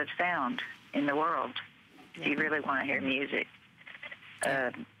no other sound in the world if you really want to hear music.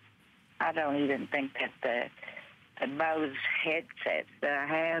 I don't even think that the Bose headsets that I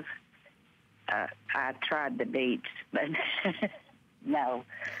have, I tried the Beats, but no,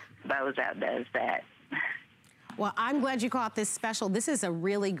 Bose outdoes that. Well, I'm glad you caught this special. This is a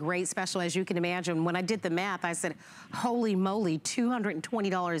really great special, as you can imagine. When I did the math, I said, holy moly,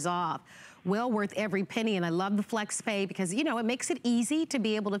 $220 off. Well worth every penny, and I love the FlexPay because, you know, it makes it easy to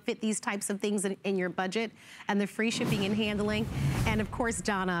be able to fit these types of things in your budget, and the free shipping and handling. And of course,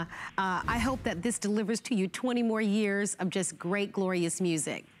 Donna, I hope that this delivers to you 20 more years of just great, glorious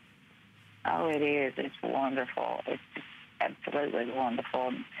music. Oh, it is. It's wonderful. It's absolutely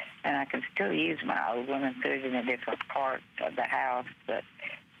wonderful. And I can still use my old one and put it in a different part of the house, but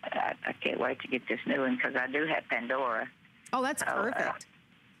I can't wait to get this new one because I do have Pandora. Oh, that's perfect.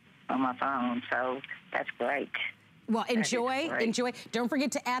 On my phone, so that's great. Well, enjoy. Don't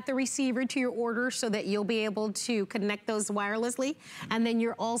forget to add the receiver to your order so that you'll be able to connect those wirelessly, and then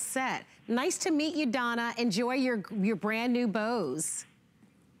you're all set. Nice to meet you, Donna. Enjoy your brand new Bose.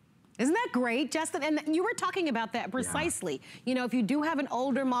 Isn't that great, Justin? And you were talking about that precisely. Yeah. You know, if you do have an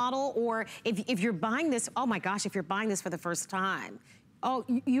older model, or if you're buying this, oh my gosh, if you're buying this for the first time, oh,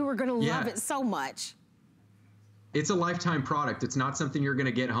 you are gonna love it so much. It's a lifetime product. It's not something you're going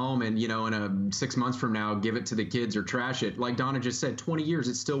to get home and, you know, in 6 months from now, give it to the kids or trash it. Like Donna just said, 20 years,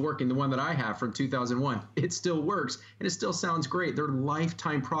 it's still working. The one that I have from 2001, it still works and it still sounds great. They're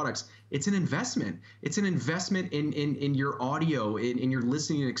lifetime products. It's an investment. It's an investment in your audio, in your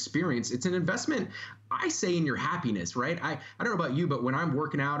listening experience. It's an investment, I say, in your happiness, right? I don't know about you, but when I'm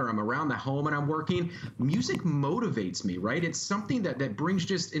working out or I'm around the home and I'm working, music motivates me, right? It's something that brings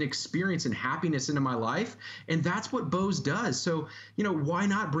just an experience and happiness into my life. And that's what Bose does. So, you know, why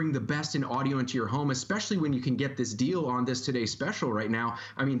not bring the best in audio into your home, especially when you can get this deal on this today's special right now.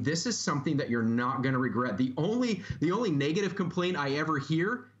 I mean, this is something that you're not going to regret. The only negative complaint I ever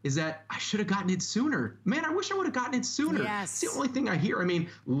hear is that I should have gotten it sooner. Man, I wish I would have gotten it sooner. Yes. It's the only thing I hear. I mean,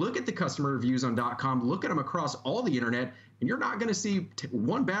 look at the customer reviews on .com, look at them across all the internet, and you're not gonna see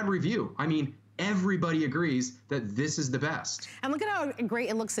one bad review. I mean, everybody agrees that this is the best. And look at how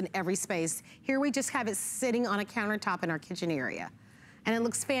great it looks in every space. Here we just have it sitting on a countertop in our kitchen area. And it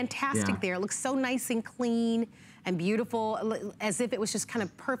looks fantastic there. It looks so nice and clean and beautiful, as if it was just kind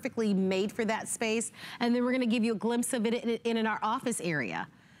of perfectly made for that space. And then we're gonna give you a glimpse of it in our office area.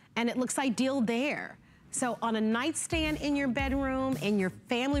 And it looks ideal there. So on a nightstand in your bedroom, in your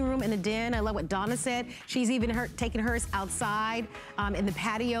family room, in a den. I love what Donna said. She's even taken hers outside in the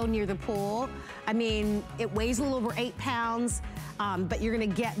patio near the pool. I mean, it weighs a little over 8 pounds, but you're gonna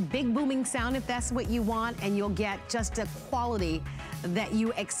get big booming sound if that's what you want, and you'll get just a quality that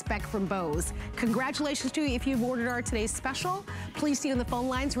you expect from Bose. Congratulations to you if you've ordered our today's special. Please stay on the phone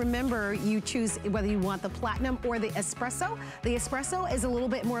lines. Remember, you choose whether you want the platinum or the espresso. The espresso is a little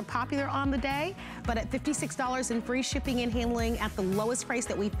bit more popular on the day, but at $56 in free shipping and handling at the lowest price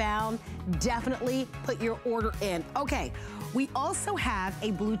that we found, definitely put your order in. Okay, we also have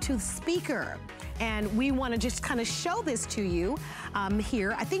a Bluetooth speaker, and we want to just kind of show this to you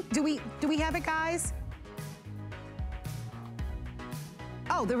here. I think, do we have it, guys?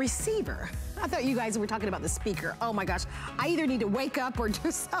 Oh, the receiver. I thought you guys were talking about the speaker. Oh my gosh, I either need to wake up or do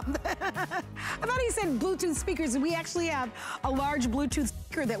something. I thought he said Bluetooth speakers, and we actually have a large Bluetooth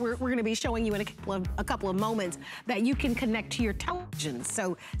speaker that we're gonna be showing you in a couple of moments that you can connect to your television.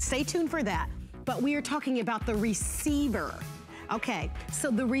 So stay tuned for that. But we are talking about the receiver. Okay,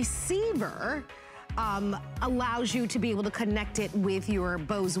 so the receiver allows you to be able to connect it with your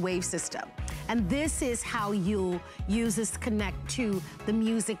Bose Wave system. And this is how you'll use this to connect to the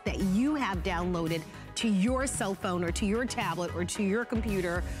music that you have downloaded to your cell phone or to your tablet or to your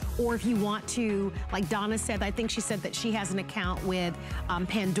computer. Or if you want to, like Donna said, I think she said that she has an account with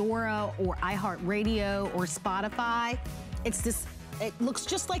Pandora or iHeartRadio or Spotify. It's this, it looks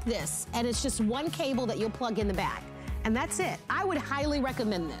just like this, and it's just one cable that you'll plug in the back. And that's it. I would highly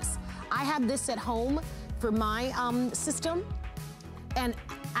recommend this. I have this at home for my system, and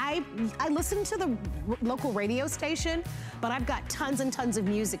I listen to the local radio station, but I've got tons and tons of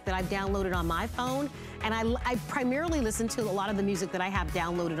music that I've downloaded on my phone, and I primarily listen to a lot of the music that I have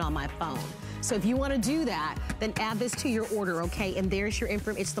downloaded on my phone. So if you want to do that, then add this to your order, okay? And there's your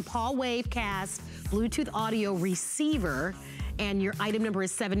info. It's the Paul Wavecast Bluetooth audio receiver, and your item number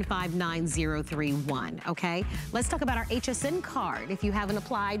is 759031, okay? Let's talk about our HSN card. If you haven't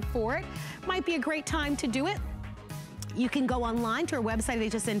applied for it, might be a great time to do it. You can go online to our website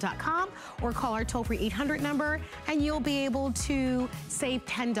at hsn.com or call our toll-free 800 number, and you'll be able to save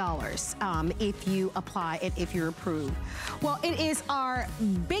 $10 if you apply and if you're approved. Well, it is our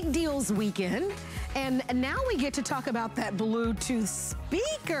big deals weekend, and now we get to talk about that Bluetooth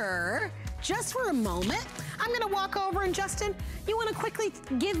speaker. Just for a moment, I'm gonna walk over, and Justin, you wanna quickly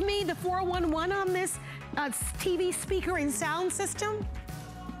give me the 411 on this TV speaker and sound system?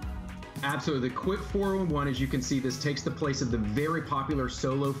 Absolutely. The quick 411, as you can see, this takes the place of the very popular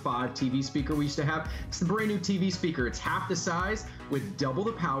Solo 5 TV speaker we used to have. It's the brand new TV speaker. It's half the size with double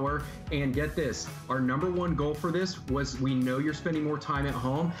the power. And get this, our #1 goal for this was, we know you're spending more time at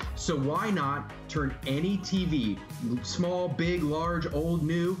home, so why not turn any TV, small, big, large, old,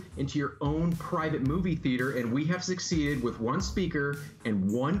 new, into your own private movie theater. And we have succeeded with one speaker and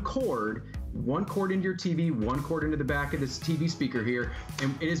one cord into your TV, one cord into the back of this TV speaker here,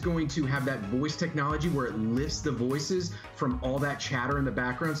 and it is going to have that voice technology where it lifts the voices from all that chatter in the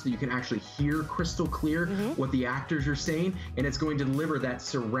background so that you can actually hear crystal clear what the actors are saying, and it's going to deliver that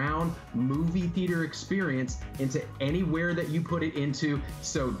surround movie theater experience into anywhere that you put it into.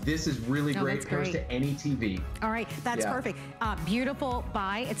 So this is really great. It goes to any TV. All right, that's perfect. Beautiful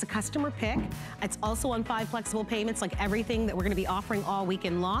buy. It's a customer pick. It's also on 5 flexible payments, like everything that we're going to be offering all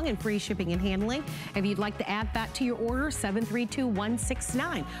weekend long, and free shipping and handling. If you'd like to add that to your order,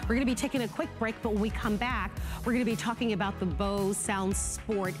 732169. We're going to be taking a quick break, but when we come back, we're going to be talking about the Bose Sound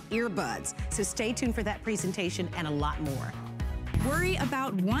Sport earbuds. So stay tuned for that presentation and a lot more. Worry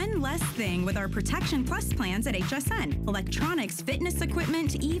about one less thing with our Protection Plus plans at HSN. Electronics, fitness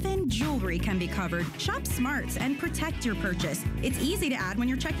equipment, even jewelry can be covered. Shop smarts and protect your purchase. It's easy to add when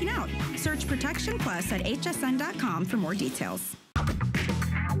you're checking out. Search Protection Plus at hsn.com for more details.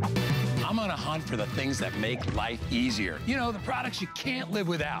 I'm on a hunt for the things that make life easier. You know, the products you can't live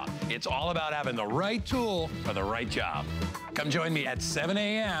without. It's all about having the right tool for the right job. Come join me at 7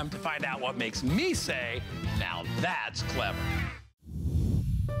 a.m. to find out what makes me say, now that's clever.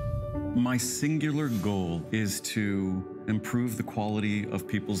 My singular goal is to improve the quality of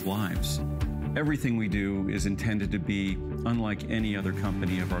people's lives. Everything we do is intended to be unlike any other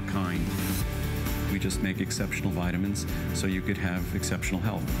company of our kind. We just make exceptional vitamins so you could have exceptional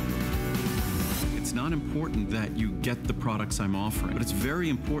health. It's not important that you get the products I'm offering, but it's very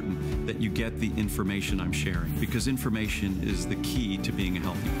important that you get the information I'm sharing, because information is the key to being a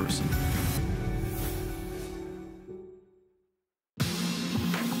healthy person.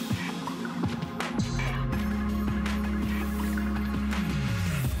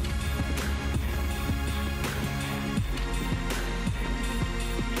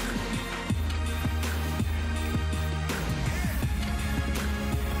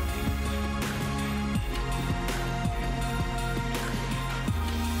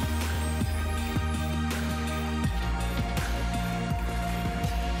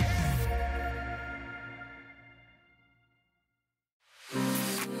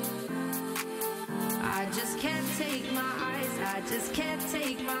 just can't take my eyes, I just can't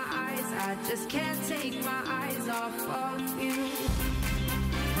take my eyes, I just can't take my eyes off of you.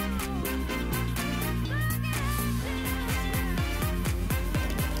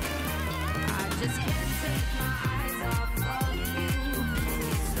 I just can't take my eyes off of you.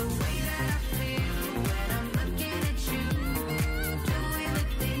 It's the way that I feel when I'm looking at you, doing the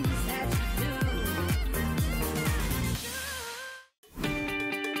things that you do.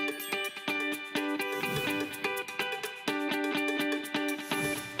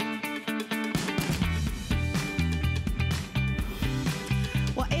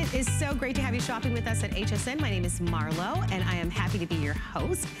 Well, it is so great to have you shopping with us at HSN. My name is Marlo, and I am happy to be your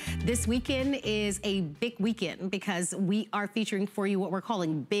host. This weekend is a big weekend because we are featuring for you what we're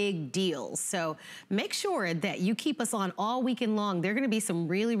calling big deals. So make sure that you keep us on all weekend long. There are going to be some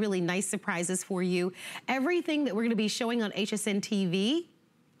really, really nice surprises for you. Everything that we're going to be showing on HSN TV,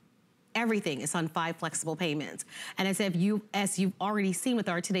 everything is on 5 flexible payments. And as you've already seen with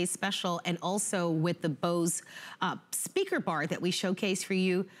our today's special, and also with the Bose speaker bar that we showcase for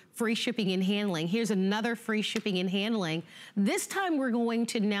you, free shipping and handling. Here's another free shipping and handling. This time we're going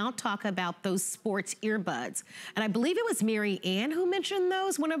to now talk about those sports earbuds. And I believe it was Mary Ann who mentioned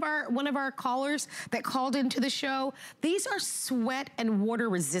those, one of our callers that called into the show. These are sweat and water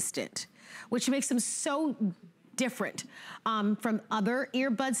resistant, which makes them so different from other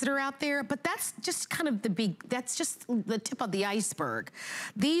earbuds that are out there, but that's just kind of that's just the tip of the iceberg.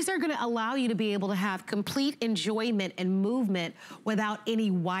 These are gonna allow you to be able to have complete enjoyment and movement without any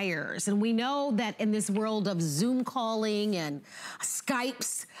wires. And we know that in this world of Zoom calling and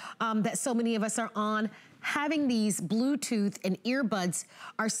Skypes that so many of us are on, having these Bluetooth and earbuds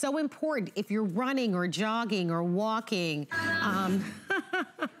are so important if you're running or jogging or walking.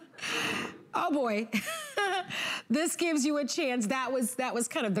 Oh boy, this gives you a chance. That was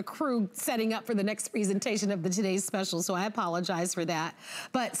kind of the crew setting up for the next presentation of today's special, so I apologize for that.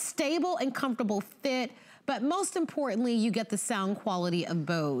 But stable and comfortable fit, but most importantly, you get the sound quality of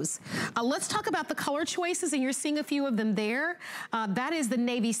Bose. Let's talk about the color choices, and you're seeing a few of them there. That is the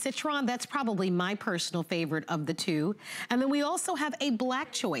Navy Citron. That's probably my personal favorite of the two. And then we also have a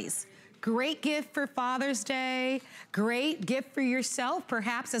black choice. Great gift for Father's Day, great gift for yourself,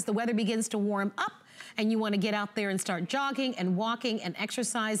 perhaps as the weather begins to warm up and you want to get out there and start jogging and walking and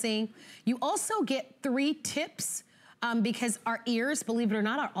exercising. You also get 3 tips because our ears, believe it or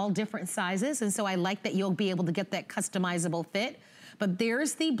not, are all different sizes, and so I like that you'll be able to get that customizable fit. But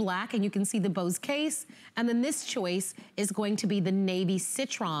there's the black, and you can see the Bose case, and then this choice is going to be the Navy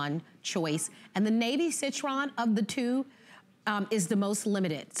Citron choice, and the Navy Citron of the two is the most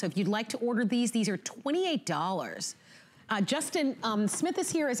limited. So if you'd like to order these are $28. Justin Smith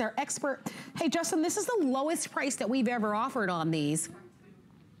is here as our expert. Hey, Justin, this is the lowest price that we've ever offered on these.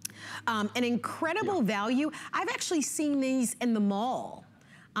 An incredible value. I've actually seen these in the mall,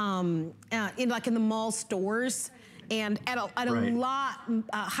 in the mall stores, and at a lot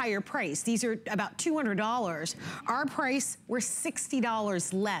higher price. These are about $200. Our price, we're $60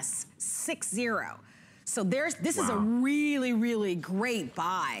 less, 60. So this is a really, really great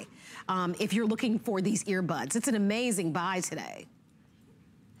buy if you're looking for these earbuds. It's an amazing buy today.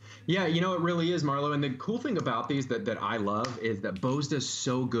 Yeah, you know, it really is, Marlo. And the cool thing about these that I love is that Bose does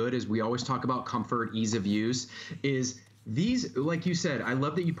so good, as we always talk about comfort, ease of use, is these, like you said, I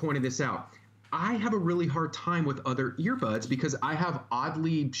love that you pointed this out. I have a really hard time with other earbuds because I have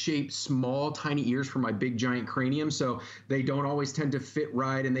oddly shaped, small, tiny ears for my big, giant cranium, so they don't always tend to fit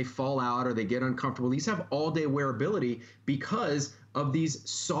right and they fall out or they get uncomfortable. These have all-day wearability because of these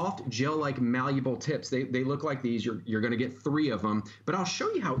soft, gel-like, malleable tips. They look like these. You're going to get 3 of them, but I'll show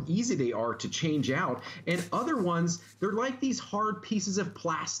you how easy they are to change out. And other ones, they're like these hard pieces of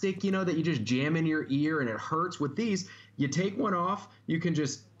plastic, you know, that you just jam in your ear and it hurts. With these, you take one off, you can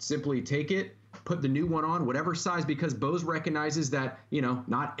just simply take it, put the new one on, whatever size, because Bose recognizes that, you know,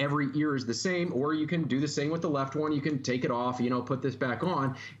 not every ear is the same, or you can do the same with the left one. You can take it off, you know, put this back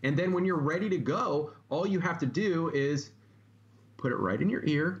on. And then when you're ready to go, all you have to do is put it right in your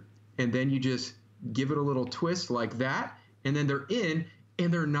ear, and then you just give it a little twist like that, and then they're in,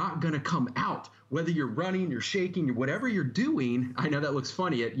 and they're not going to come out. Whether you're running, you're shaking, whatever you're doing, I know that looks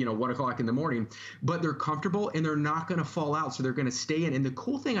funny at 1 o'clock in the morning, but they're comfortable and they're not going to fall out, so they're going to stay in. And the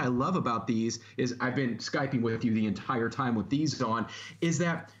cool thing I love about these is, I've been Skyping with you the entire time with these on, is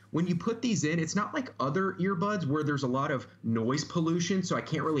that when you put these in, it's not like other earbuds where there's a lot of noise pollution, so I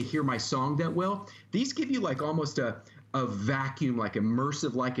can't really hear my song that well. These give you like almost a a vacuum, like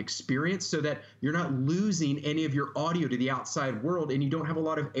immersive like experience, so that you're not losing any of your audio to the outside world, and you don't have a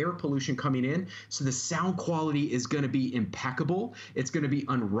lot of air pollution coming in. So the sound quality is going to be impeccable. It's going to be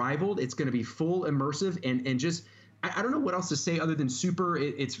unrivaled. It's going to be full immersive, and just I don't know what else to say other than super.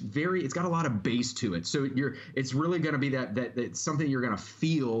 It's got a lot of bass to it. So it's really going to be that something you're going to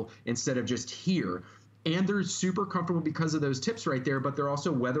feel instead of just hear. And they're super comfortable because of those tips right there, but they're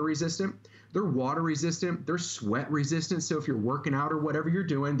also weather resistant. They're water resistant. They're sweat resistant. So if you're working out or whatever you're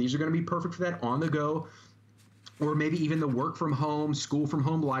doing, these are going to be perfect for that on the go, or maybe even the work from home, school from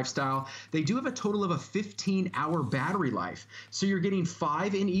home lifestyle. They do have a total of a 15-hour battery life. So you're getting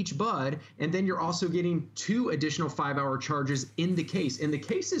 5 in each bud, and then you're also getting 2 additional 5-hour charges in the case. And the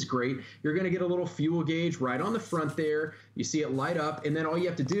case is great. You're going to get a little fuel gauge right on the front there. You see it light up, and then all you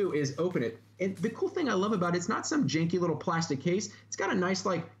have to do is open it. And the cool thing I love about it's not some janky little plastic case. It's got a nice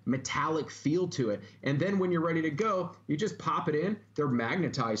like metallic feel to it. And then when you're ready to go, you just pop it in. They're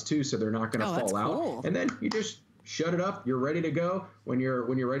magnetized too, so they're not going to fall out. Cool. And then you just shut it up. You're ready to go. When you're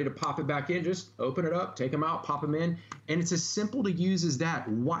ready to pop it back in, just open it up, take them out, pop them in. And it's as simple to use as that.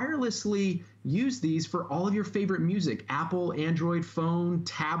 Wirelessly use these for all of your favorite music. Apple, Android phone,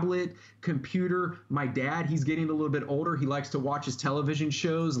 tablet, computer. My dad, he's getting a little bit older. He likes to watch his television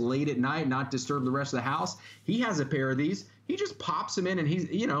shows late at night, not disturb the rest of the house. He has a pair of these. He just pops them in, and he's,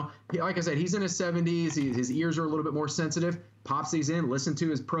 like I said, he's in his 70s. His ears are a little bit more sensitive. Pops these in, listen to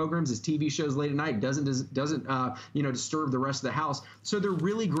his programs, his TV shows late at night. Doesn't disturb the rest of the house. So they're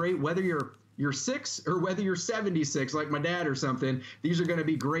really great, whether you're 6 or whether you're 76, like my dad or something. These are going to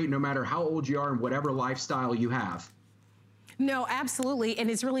be great no matter how old you are and whatever lifestyle you have. No, absolutely.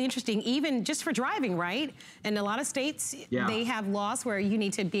 And it's really interesting, even just for driving, right? In a lot of states, they have laws where you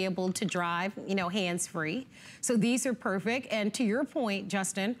need to be able to drive, hands-free. So these are perfect. And to your point,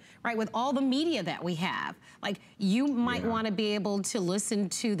 Justin, right, with all the media that we have, like you might want to be able to listen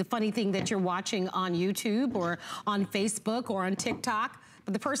to the funny thing that you're watching on YouTube or on Facebook or on TikTok,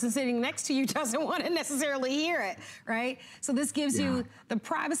 but the person sitting next to you doesn't want to necessarily hear it, right? So this gives you the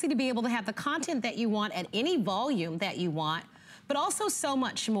privacy to be able to have the content that you want at any volume that you want, but also so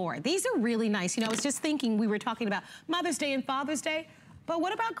much more. These are really nice. I was just thinking, we were talking about Mother's Day and Father's Day, but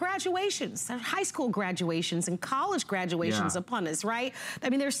what about graduations, high school graduations and college graduations upon us, right? I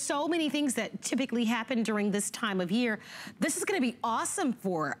mean, there's so many things that typically happen during this time of year. This is gonna be awesome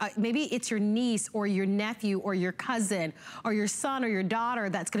for, maybe it's your niece or your nephew or your cousin or your son or your daughter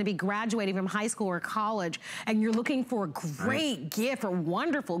that's gonna be graduating from high school or college, and you're looking for a great gift or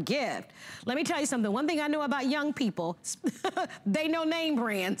wonderful gift. Let me tell you something. One thing I know about young people, they know name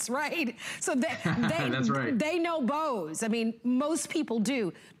brands, right? So That's right. They know Bose. I mean, most people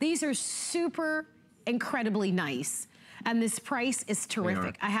do. These are super incredibly nice. And this price is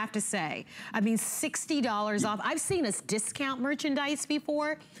terrific, I have to say. I mean, $60 off. I've seen us discount merchandise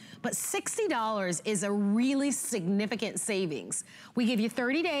before, but $60 is a really significant savings. We give you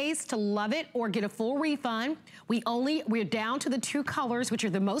 30 days to love it or get a full refund. We're down to the 2 colors, which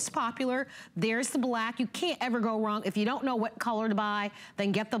are the most popular. There's the black. You can't ever go wrong. If you don't know what color to buy,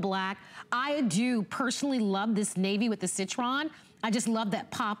 then get the black. I do personally love this navy with the citron. I just love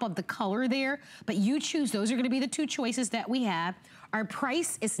that pop of the color there, but you choose. Those are gonna be the 2 choices that we have. Our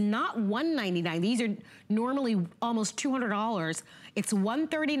price is not $199. These are normally almost $200. It's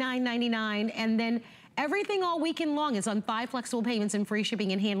 $139.99, and then everything all weekend long is on 5 flexible payments and free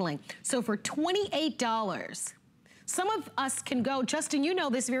shipping and handling. So for $28, some of us can go, Justin, you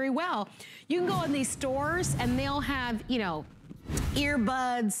know this very well. You can go in these stores and they'll have,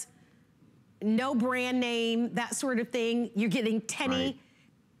 earbuds, no brand name, that sort of thing. You're getting tinny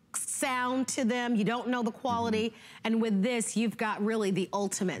sound to them. You don't know the quality. And with this, you've got really the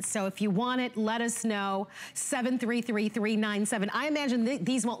ultimate. So if you want it, let us know. 733-397. I imagine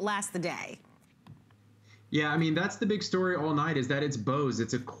these won't last the day. Yeah, I mean, that's the big story all night, is that it's Bose.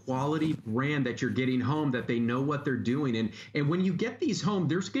 It's a quality brand that you're getting home, that they know what they're doing. And when you get these home,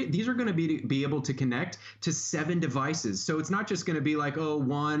 these are going to be able to connect to 7 devices. So it's not just going to be like, oh,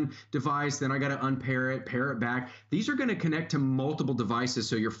 1 device, then I got to unpair it, pair it back. These are going to connect to multiple devices.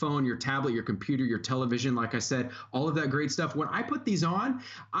 So your phone, your tablet, your computer, your television, like I said, all of that great stuff. When I put these on,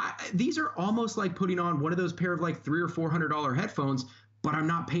 these are almost like putting on one of those pair of like $300 or $400 headphones. But I'm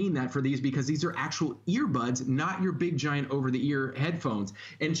not paying that for these because these are actual earbuds, not your big giant over-the-ear headphones.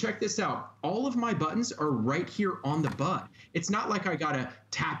 And check this out. All of my buttons are right here on the bud. It's not like I got to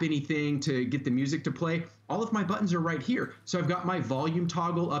tap anything to get the music to play. all of my buttons are right here. So I've got my volume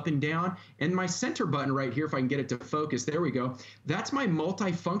toggle up and down, and my center button right here, if I can get it to focus, there we go. That's my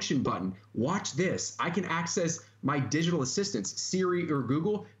multi-function button. Watch this. I can access my digital assistants, Siri or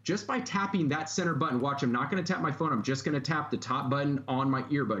Google, just by tapping that center button. Watch, I'm not gonna tap my phone, I'm just gonna tap the top button on my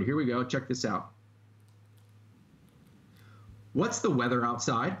earbud. Here we go, check this out. What's the weather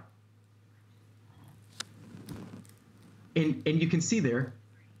outside? And you can see there,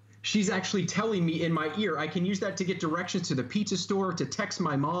 she's actually telling me in my ear. I can use that to get directions to the pizza store, to text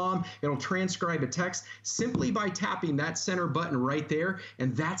my mom. It'll transcribe a text simply by tapping that center button right there.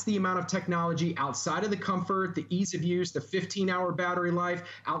 And that's the amount of technology outside of the comfort, the ease of use, the 15-hour battery life,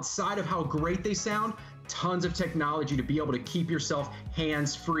 outside of how great they sound, tons of technology to be able to keep yourself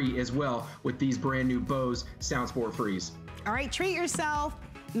hands-free as well with these brand new Bose SoundSport Frees. All right, treat yourself.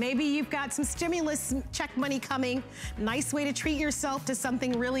 Maybe you've got some stimulus check money coming. Nice way to treat yourself to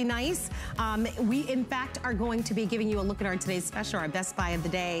something really nice. We, in fact, are going to be giving you a look at our today's special, our Best Buy of the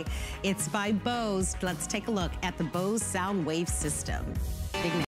Day. It's by Bose. Let's take a look at the Bose Sound Wave System. Big name.